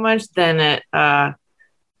about it too much, then it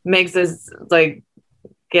makes us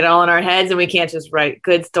get all in our heads and we can't just write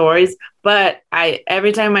good stories. But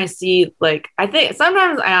every time I see, I think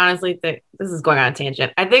sometimes I honestly think, this is going on a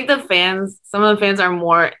tangent, I think some of the fans are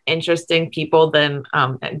more interesting people than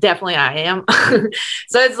definitely I am.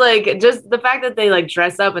 So it's just the fact that they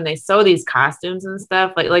dress up and they sew these costumes and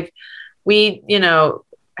stuff, we,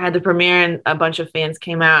 had the premiere and a bunch of fans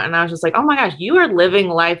came out and I was just like, oh my gosh, you are living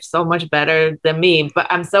life so much better than me. But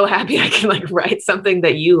I'm so happy I can write something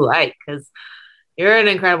that you like, because you're an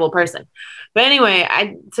incredible person. But anyway,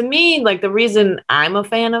 to me, the reason I'm a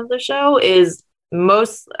fan of the show is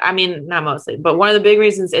not mostly, but one of the big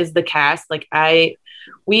reasons is the cast.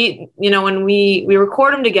 When we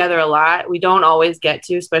record them together a lot, we don't always get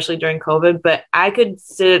to, especially during COVID, but I could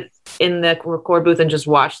sit in the record booth and just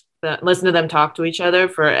listen to them talk to each other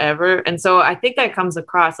forever. And so I think that comes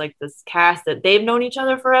across this cast that they've known each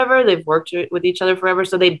other forever. They've worked with each other forever.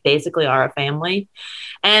 So they basically are a family.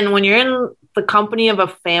 And when you're in the company of a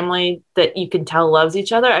family that you can tell loves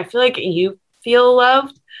each other, I feel like you feel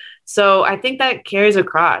loved. So I think that carries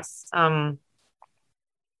across. That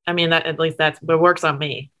at least that's what works on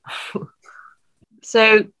me.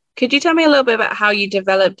 So could you tell me a little bit about how you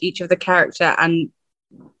developed each of the character and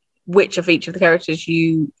which of each of the characters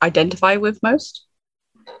you identify with most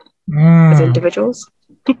as individuals?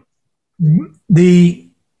 I'll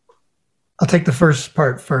take the first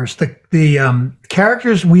part first. The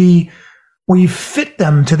characters we we fit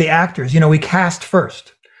them to the actors. We cast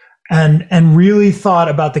first and really thought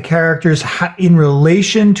about the characters in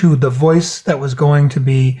relation to the voice that was going to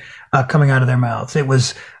be coming out of their mouths. It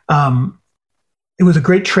was a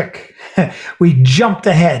great trick. We jumped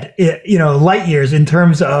ahead, light years in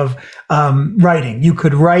terms of writing. You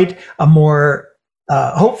could write a more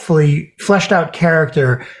hopefully fleshed out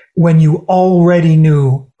character when you already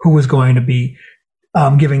knew who was going to be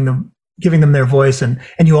giving them their voice, and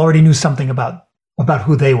you already knew something about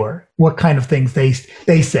who they were, what kind of things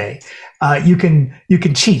they say. You can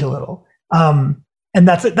cheat a little, and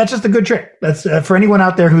that's just a good trick. That's for anyone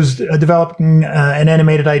out there who's developing an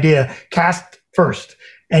animated idea. Cast first,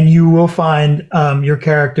 and you will find your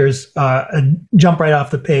characters jump right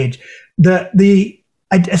off the page.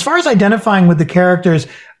 As far as identifying with the characters,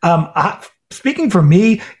 speaking for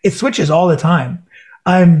me, it switches all the time.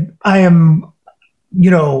 I am,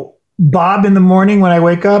 Bob in the morning when I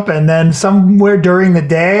wake up, and then somewhere during the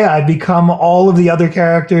day, I become all of the other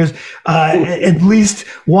characters, at least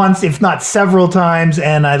once, if not several times.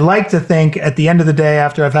 And I like to think at the end of the day,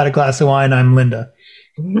 after I've had a glass of wine, I'm Linda.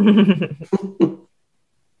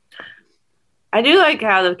 I do like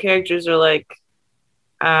how the characters are like,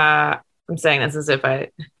 I'm saying this as if I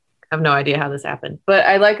have no idea how this happened, but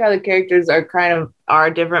I like how the characters are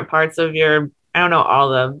different parts of your, I don't know all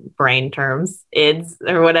the brain terms, ids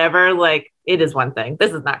or whatever. Like, it is one thing.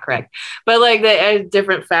 This is not correct, but like the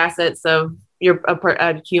different facets of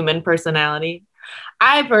a human personality.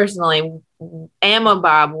 I personally am a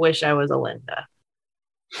Bob. Wish I was a Linda.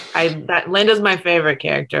 Linda's my favorite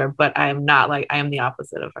character, but I am the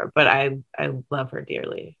opposite of her. But I love her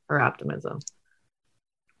dearly. Her optimism.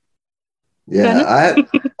 Yeah,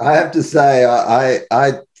 I have to say, I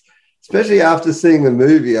especially after seeing the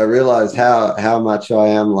movie, I realized how much I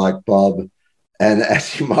am like Bob. And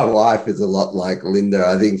actually, my wife is a lot like Linda.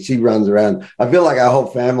 I think she runs around. I feel like our whole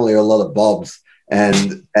family are a lot of Bobs.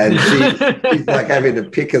 And she's like having to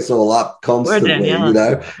pick us all up constantly,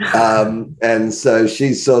 and so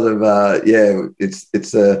she's sort of, I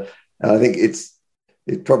think it's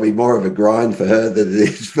probably more of a grind for her than it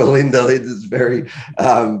is for Linda. Linda's very,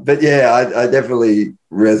 but yeah, I definitely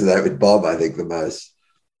resonate with Bob, I think, the most.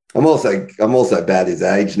 I'm also about his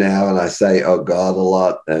age now, and I say, oh God, a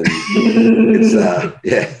lot. And it's,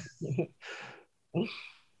 yeah.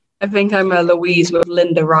 I think I'm a Louise with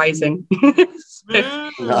Linda rising.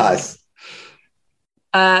 Nice.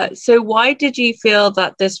 So why did you feel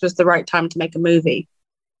that this was the right time to make a movie?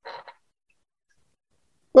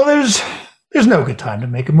 Well, there's no good time to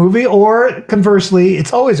make a movie, or conversely,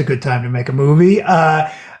 it's always a good time to make a movie.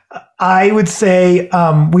 I would say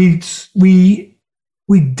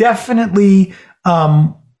we definitely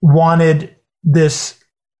wanted this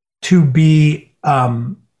to be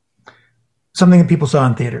something that people saw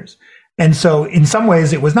in theaters. And so in some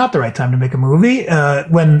ways it was not the right time to make a movie.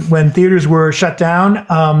 When theaters were shut down,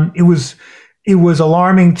 it was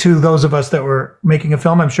alarming to those of us that were making a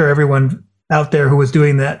film. I'm sure everyone out there who was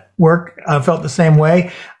doing that work felt the same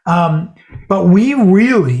way. But we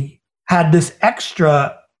really had this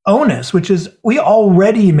extra onus, which is we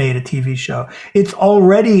already made a TV show. It's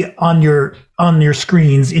already on your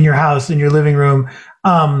screens in your house, in your living room.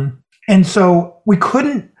 And so we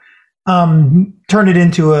couldn't turn it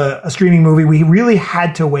into a streaming movie. We really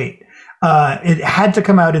had to wait. It had to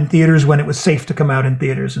come out in theaters when it was safe to come out in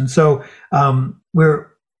theaters. And so we're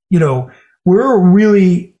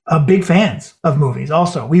really big fans of movies.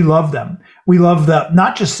 Also, we love them. We love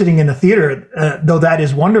not just sitting in the theater, though that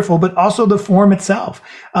is wonderful, but also the form itself.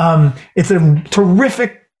 It's a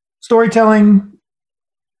terrific storytelling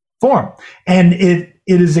form, and it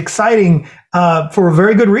is exciting for a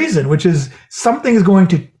very good reason, which is something is going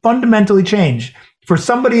to fundamentally change for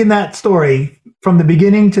somebody in that story from the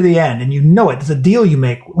beginning to the end, and it. It's a deal you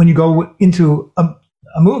make when you go into a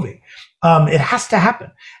movie. It has to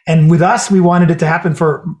happen. And with us, we wanted it to happen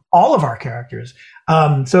for all of our characters.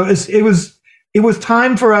 So it was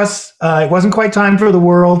time for us. It wasn't quite time for the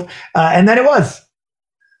world. And then it was.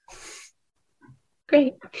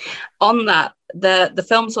 Great. On that, the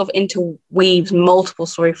film sort of interweaves multiple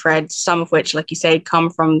story threads, some of which, like you say, come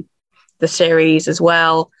from the series as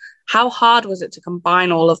well. How hard was it to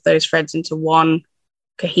combine all of those threads into one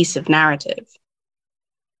cohesive narrative?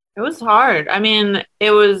 It was hard. I mean,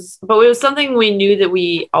 it was something we knew that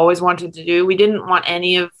we always wanted to do. We didn't want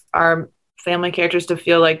any of our family characters to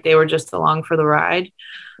feel like they were just along for the ride.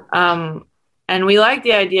 And we liked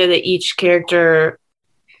the idea that each character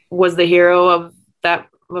was the hero of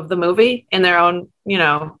the movie in their own, in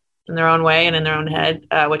their own way and in their own head,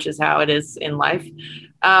 which is how it is in life.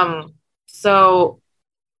 So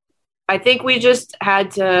I think we just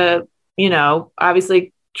had to,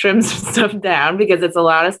 obviously trim some stuff down because it's a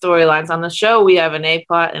lot of storylines. On the show, we have an A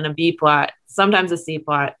plot and a B plot, sometimes a C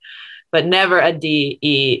plot, but never a D,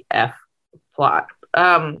 E, F plot.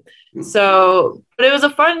 But it was a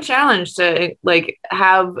fun challenge to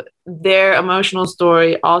have their emotional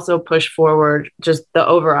story also push forward just the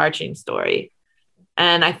overarching story.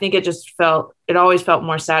 And I think it always felt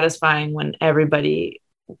more satisfying when everybody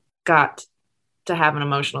got to have an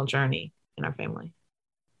emotional journey in our family.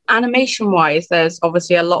 Animation wise, there's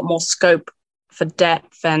obviously a lot more scope for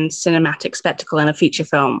depth and cinematic spectacle in a feature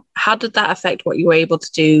film. How did that affect what you were able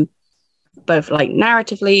to do, both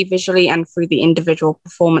narratively, visually, and through the individual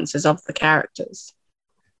performances of the characters?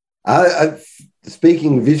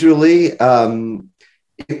 Speaking visually,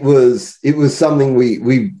 it was something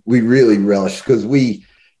we really relished, because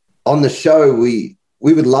on the show we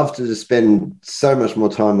would love to just spend so much more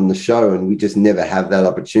time on the show, and we just never have that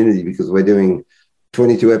opportunity because we're doing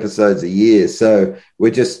 22 episodes a year. So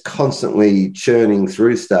we're just constantly churning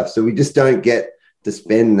through stuff. So we just don't get to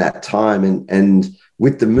spend that time. And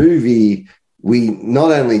with the movie, we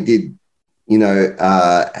not only did,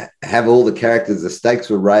 have all the characters, the stakes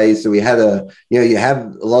were raised. So we had you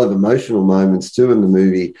have a lot of emotional moments too in the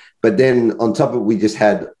movie, but then on top of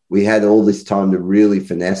it, we had all this time to really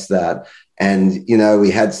finesse that. And, we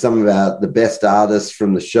had some of the best artists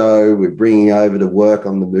from the show we're bringing over to work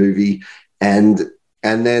on the movie.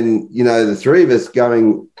 And then, the three of us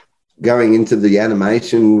going into the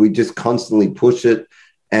animation, we just constantly push it.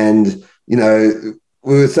 And, we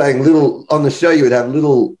were saying on the show, you would have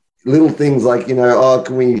little things like,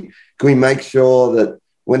 can we make sure that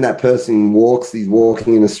when that person walks, he's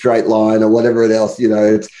walking in a straight line or whatever else,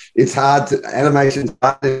 it's hard to, animation's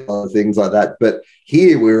hard to do things like that. But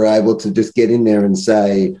here we were able to just get in there and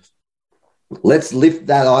say, let's lift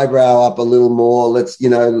that eyebrow up a little more. Let's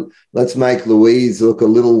make Louise look a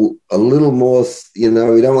little more,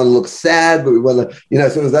 we don't want to look sad, but we want to,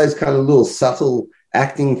 so it was those kind of little subtle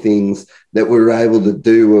acting things that we were able to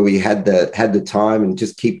do where we had the time and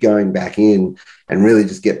just keep going back in and really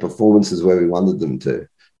just get performances where we wanted them to,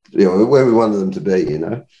 where we wanted them to be,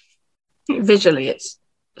 Visually, it's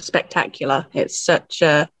spectacular. It's such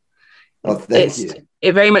a, thank you.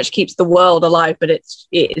 It very much keeps the world alive, but it's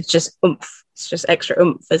just oomph. It's just extra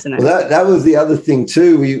oomph, isn't it? Well, that was the other thing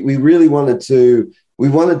too. We really wanted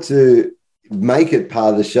to make it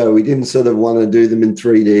part of the show. We didn't sort of want to do them in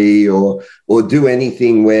 3D or do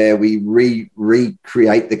anything where we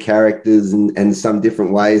recreate the characters in some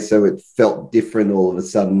different ways, so it felt different all of a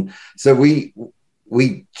sudden. So we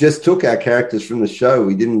just took our characters from the show.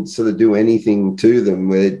 We didn't sort of do anything to them.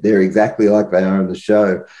 They're exactly like they are in the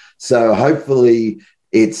show. So hopefully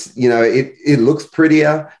it's, it looks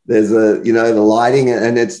prettier. There's the lighting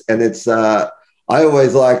and it's I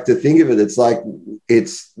always like to think of it. It's like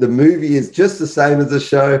the movie is just the same as the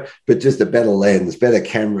show, but just a better lens, better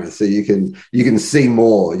camera. So you can see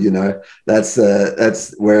more, that's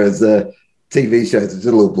whereas the TV shows, it's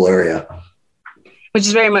a little blurrier. Which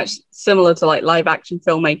is very much similar to live action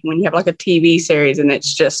filmmaking when you have a TV series and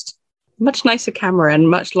it's just much nicer camera and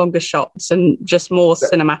much longer shots and just more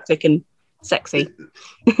cinematic and sexy.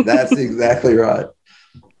 That's exactly right.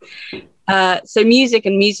 So music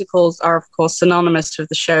and musicals are, of course, synonymous with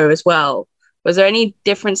the show as well. Was there any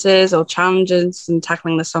differences or challenges in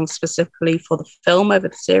tackling the songs specifically for the film over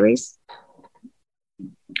the series?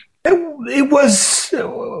 It was...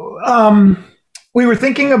 we were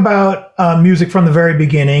thinking about music from the very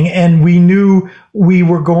beginning, and we knew we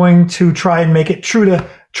were going to try and make it true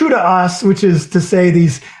to us, which is to say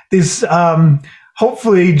these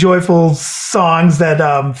hopefully joyful songs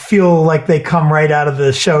that feel like they come right out of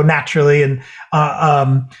the show naturally and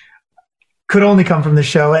could only come from the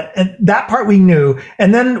show. And that part we knew.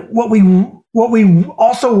 And then what we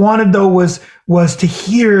also wanted though was to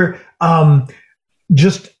hear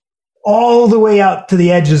just all the way out to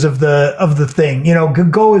the edges of the thing,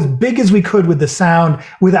 go as big as we could with the sound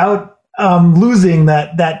without losing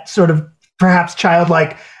that sort of perhaps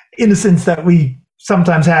childlike innocence that we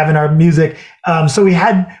sometimes have in our music. So we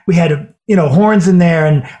had horns in there,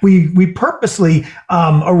 and we purposely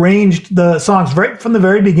arranged the songs right from the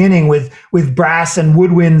very beginning with brass and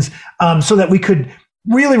woodwinds, so that we could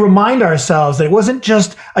really remind ourselves that it wasn't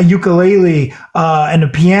just a ukulele and a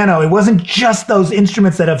piano. It wasn't just those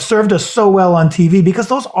instruments that have served us so well on TV, because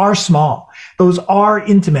those are small. those are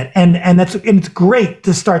intimate, and it's great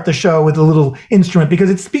to start the show with a little instrument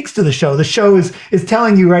because it speaks to the show. The show is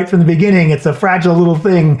telling you right from the beginning it's a fragile little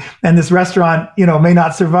thing, and this restaurant, may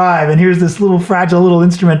not survive. And here's this little fragile little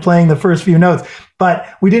instrument playing the first few notes. But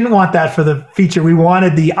we didn't want that for the feature. We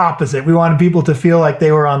wanted the opposite. We wanted people to feel like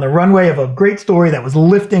they were on the runway of a great story that was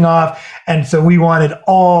lifting off. And so we wanted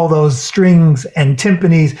all those strings and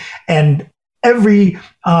timpanis and every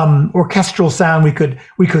orchestral sound we could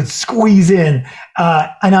squeeze in.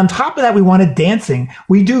 And on top of that, we wanted dancing.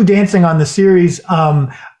 We do dancing on the series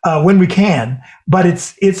when we can, but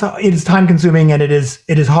it is time consuming and it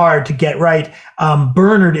is hard to get right.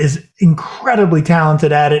 Bernard is incredibly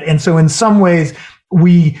talented at it, and so in some ways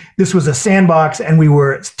this was a sandbox, and we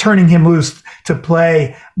were turning him loose to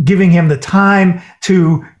play, giving him the time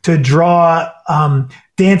to draw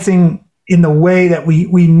dancing in the way that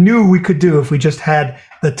we knew we could do if we just had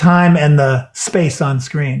the time and the space on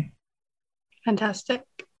screen. Fantastic.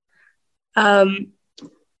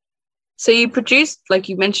 So you produced, like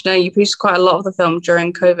you mentioned, you produced quite a lot of the film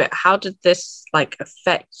during COVID. How did this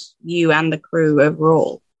affect you and the crew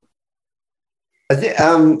overall? I think,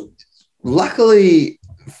 luckily,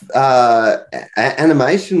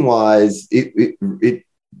 animation-wise,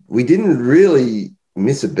 we didn't really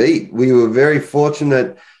miss a beat. We were very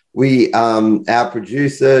fortunate. Our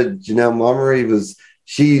producer Janelle Montgomery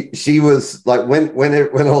she was like when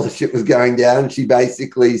all the shit was going down, she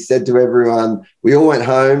basically said to everyone, we all went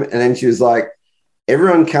home, and then she was like,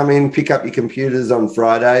 everyone come in, pick up your computers on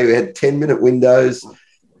Friday. We had 10-minute windows.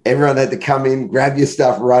 Everyone had to come in, grab your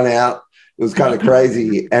stuff, run out. It was kind of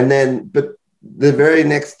crazy. And then, but the very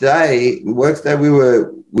next day, works day, we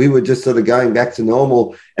were just sort of going back to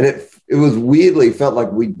normal, and it was weirdly felt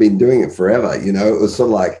like we'd been doing it forever. It was sort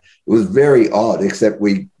of like, it was very odd, except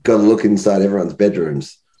we got to look inside everyone's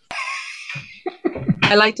bedrooms.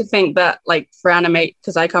 I like to think that, for animate,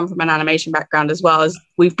 because I come from an animation background as well, as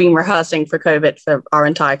we've been rehearsing for COVID for our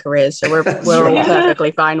entire careers, so we're all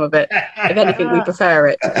perfectly fine with it. If anything, we prefer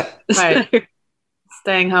it. Right.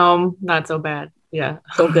 Staying home, not so bad. Yeah,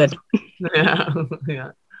 it's all good.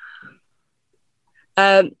 Yeah.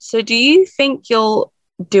 So, do you think you'll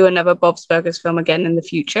do another Bob's Burgers film again in the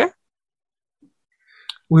future?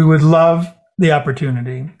 We would love the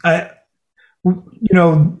opportunity.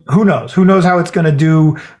 Who knows? Who knows how it's going to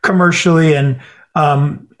do commercially, and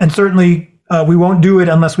certainly we won't do it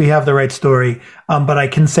unless we have the right story. But I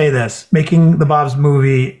can say this: making the Bob's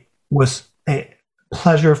movie was a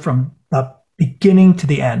pleasure from the beginning to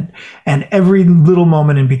the end, and every little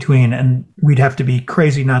moment in between. And we'd have to be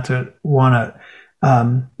crazy not to want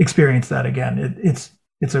to experience that again.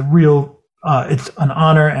 It's a real, it's an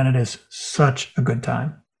honor, and it is such a good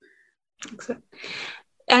time. Excellent.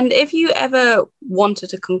 And if you ever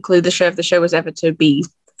wanted to conclude the show, if the show was ever to be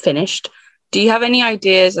finished, do you have any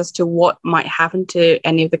ideas as to what might happen to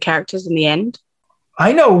any of the characters in the end?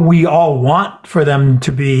 I know we all want for them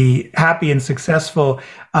to be happy and successful,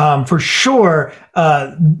 for sure.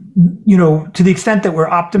 To the extent that we're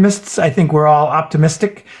optimists, I think we're all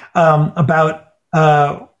optimistic about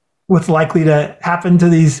what's likely to happen to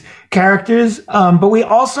these characters. But we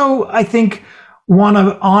also, I think, want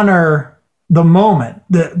to honor the moment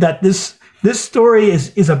that this story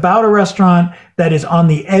is about a restaurant that is on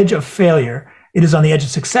the edge of failure. It is on the edge of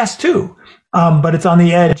success too, but it's on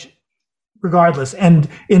the edge regardless. And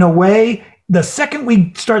in a way, the second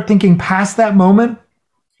we start thinking past that moment,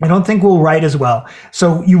 I don't think we'll write as well.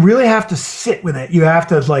 So you really have to sit with it. You have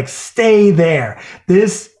to stay there.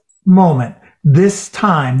 This moment, this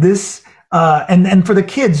time, this and for the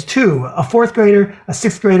kids too, a 4th grader, a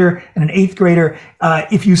 6th grader, and an 8th grader.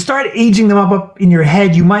 If you start aging them up in your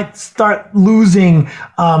head, you might start losing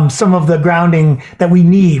some of the grounding that we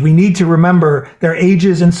need. We need to remember their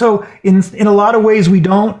ages, and so in a lot of ways, we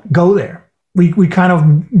don't go there. We kind of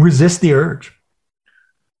resist the urge.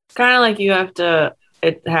 It's kind of like you have to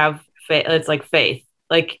have faith. It's like faith.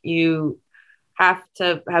 Like you have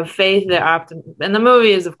to have faith that and the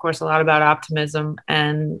movie is, of course, a lot about optimism,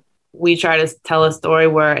 and we try to tell a story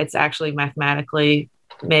where it's actually mathematically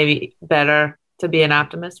maybe better to be an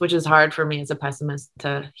optimist, which is hard for me as a pessimist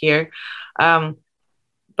to hear.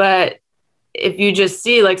 But if you just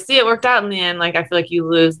see it worked out in the end, I feel like you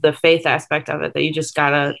lose the faith aspect of it, that you just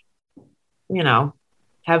gotta,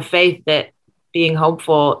 have faith that being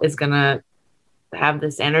hopeful is going to have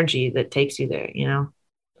this energy that takes you there,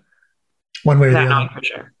 One way or the other. For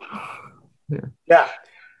sure. Yeah.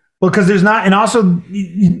 Well, because there's not, and also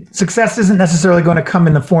success isn't necessarily going to come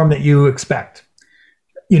in the form that you expect.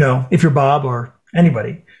 If you're Bob or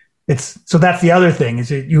anybody, So that's the other thing,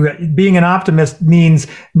 is you being an optimist means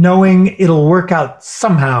knowing it'll work out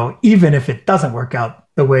somehow, even if it doesn't work out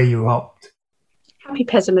the way you hoped. Happy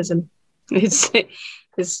pessimism is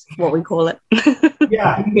what we call it.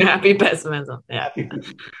 Yeah. Happy pessimism. Yeah.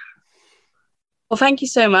 Well, thank you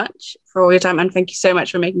so much for all your time, and thank you so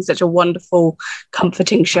much for making such a wonderful,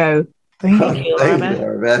 comforting show. Thank you,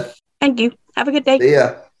 Laura. Thank you. Have a good day. See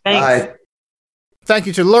ya. Thanks. Bye. Thank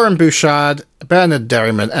you to Lauren Bouchard, Bernard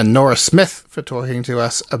Derryman, and Nora Smith for talking to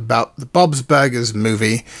us about the Bob's Burgers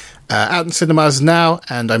movie. Out in cinemas now,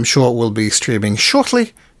 and I'm sure it will be streaming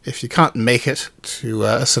shortly if you can't make it to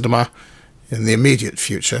a cinema in the immediate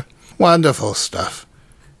future. Wonderful stuff.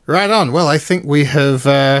 Right on. Well, I think we have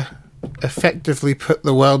effectively put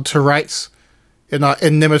the world to rights in our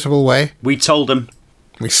inimitable way. We told them.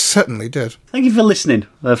 We certainly did. Thank you for listening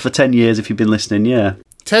for 10 years, if you've been listening, yeah.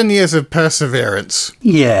 10 years of perseverance.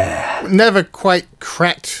 Yeah. Never quite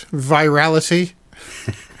cracked virality,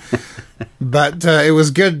 but it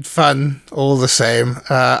was good fun all the same.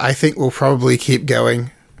 I think we'll probably keep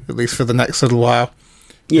going, at least for the next little while.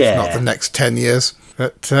 Yeah. If not the next 10 years.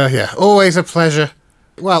 But yeah, always a pleasure.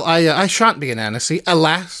 Well, I shan't be in Annecy.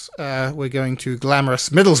 Alas, we're going to glamorous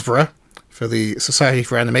Middlesbrough for the Society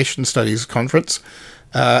for Animation Studies conference,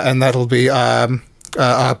 and that'll be our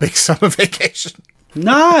big summer vacation.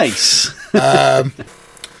 Nice. Well,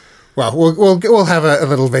 we'll have a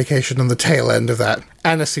little vacation on the tail end of that.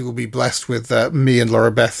 Annecy will be blessed with me and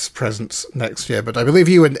Laura Beth's presence next year, but I believe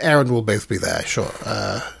you and Aaron will both be there, sure.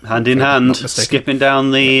 Hand in hand, skipping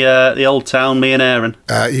down the old town, me and Aaron.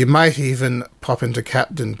 You might even pop into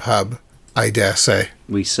Captain Pub, I dare say.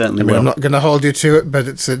 We certainly will. I'm not going to hold you to it, but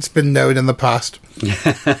it's been known in the past.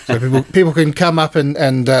 So people can come up and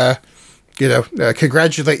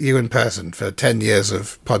congratulate you in person for 10 years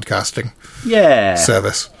of podcasting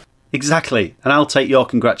service. Exactly. And I'll take your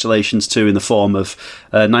congratulations too in the form of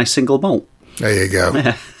a nice single malt. There you go.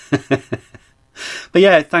 But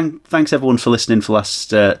yeah, thanks everyone for listening for the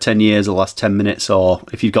last 10 years or the last 10 minutes, or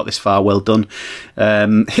if you've got this far, well done.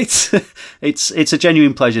 It's a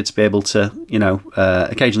genuine pleasure to be able to,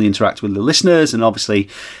 occasionally interact with the listeners, and obviously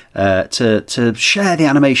to share the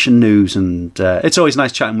animation news. And it's always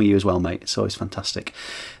nice chatting with you as well, mate. It's always fantastic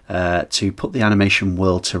to put the animation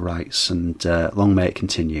world to rights, and long may it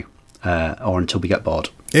continue, or until we get bored.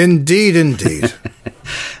 Indeed.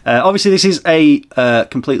 Obviously, this is a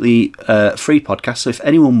completely free podcast, so if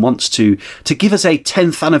anyone wants to give us a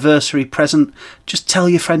 10th anniversary present, just tell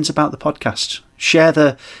your friends about the podcast. Share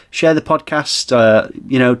the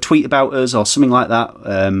podcast. Tweet about us or something like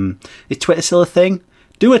that. Is Twitter still a thing?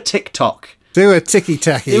 Do a TikTok. Do a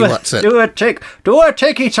ticky-tacky, what's it? Do a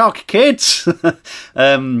ticky-tock, kids.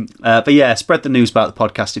 But yeah, spread the news about the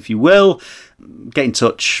podcast if you will. Get in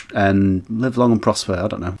touch and live long and prosper. I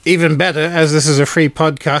don't know. Even better, as this is a free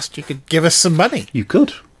podcast, you could give us some money. You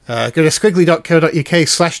could. Go to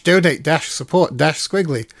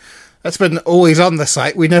squiggly.co.uk/donate-support-squiggly. That's been always on the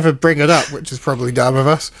site. We never bring it up, which is probably dumb of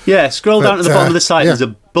us. Yeah, scroll down to the bottom of the site. There's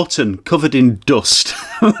a button covered in dust,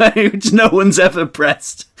 which no one's ever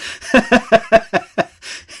pressed.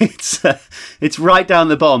 It's right down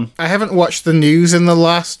the bottom. I haven't watched the news in the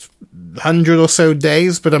last 100 or so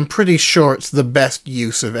days, but I'm pretty sure it's the best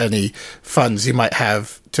use of any funds you might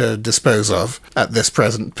have to dispose of at this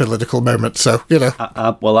present political moment. So,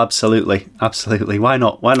 well, absolutely. Why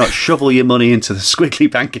not shovel your money into the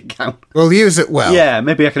Squiggly bank account? We'll use it well. Yeah,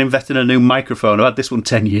 maybe I can invest in a new microphone. I've had this one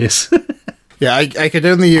 10 years. Yeah, I could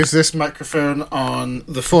only use this microphone on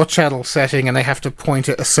the 4-channel setting, and I have to point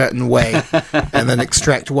it a certain way and then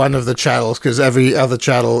extract one of the channels, because every other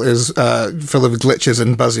channel is full of glitches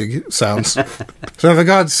and buzzing sounds. So for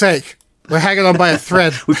God's sake, we're hanging on by a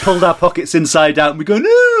thread. We pulled our pockets inside out and we go,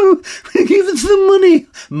 no, give us the money.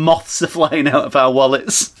 Moths are flying out of our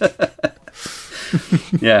wallets.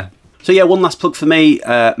 Yeah. So yeah, one last plug for me.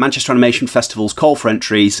 Manchester Animation Festival's call for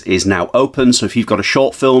entries is now open. So if you've got a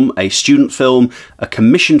short film, a student film, a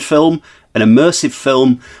commissioned film, an immersive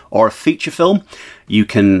film, or a feature film, you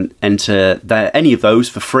can enter any of those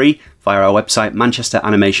for free via our website,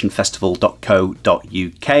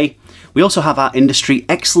 manchesteranimationfestival.co.uk. We also have our Industry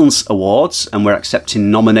Excellence Awards, and we're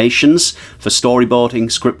accepting nominations for storyboarding,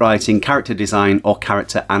 scriptwriting, character design, or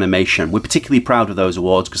character animation. We're particularly proud of those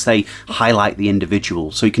awards because they highlight the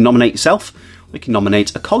individual. So you can nominate yourself, we can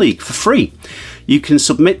nominate a colleague for free. You can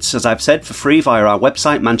submit, as I've said, for free via our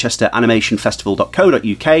website,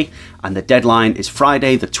 manchesteranimationfestival.co.uk, and the deadline is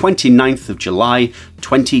Friday, the 29th of July,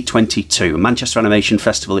 2022. Manchester Animation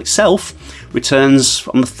Festival itself returns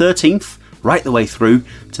on the 13th right the way through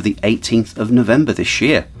to the 18th of November this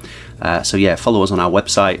year. So yeah, follow us on our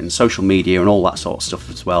website and social media and all that sort of stuff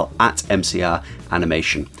as well, at MCR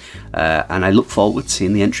Animation. And I look forward to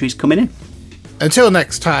seeing the entries coming in. Until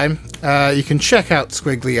next time, you can check out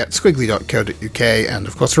Squiggly at squiggly.co.uk, and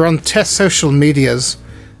of course we're on Test social medias,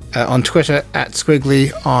 on Twitter at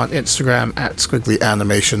Squiggly, on Instagram at Squiggly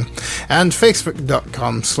Animation, and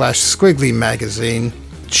Facebook.com/Squiggly Magazine.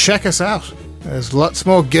 Check us out. There's lots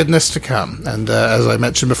more goodness to come, and as I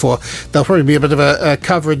mentioned before, there'll probably be a bit of a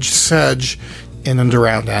coverage surge in and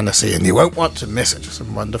around Annecy, and you won't want to miss it.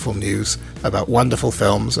 Some wonderful news about wonderful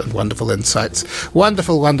films and wonderful insights.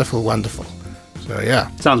 Wonderful, wonderful, wonderful. So yeah.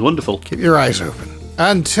 Sounds wonderful. Keep your eyes open.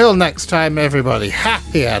 Until next time, everybody,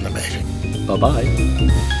 happy animating.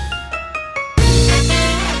 Bye-bye.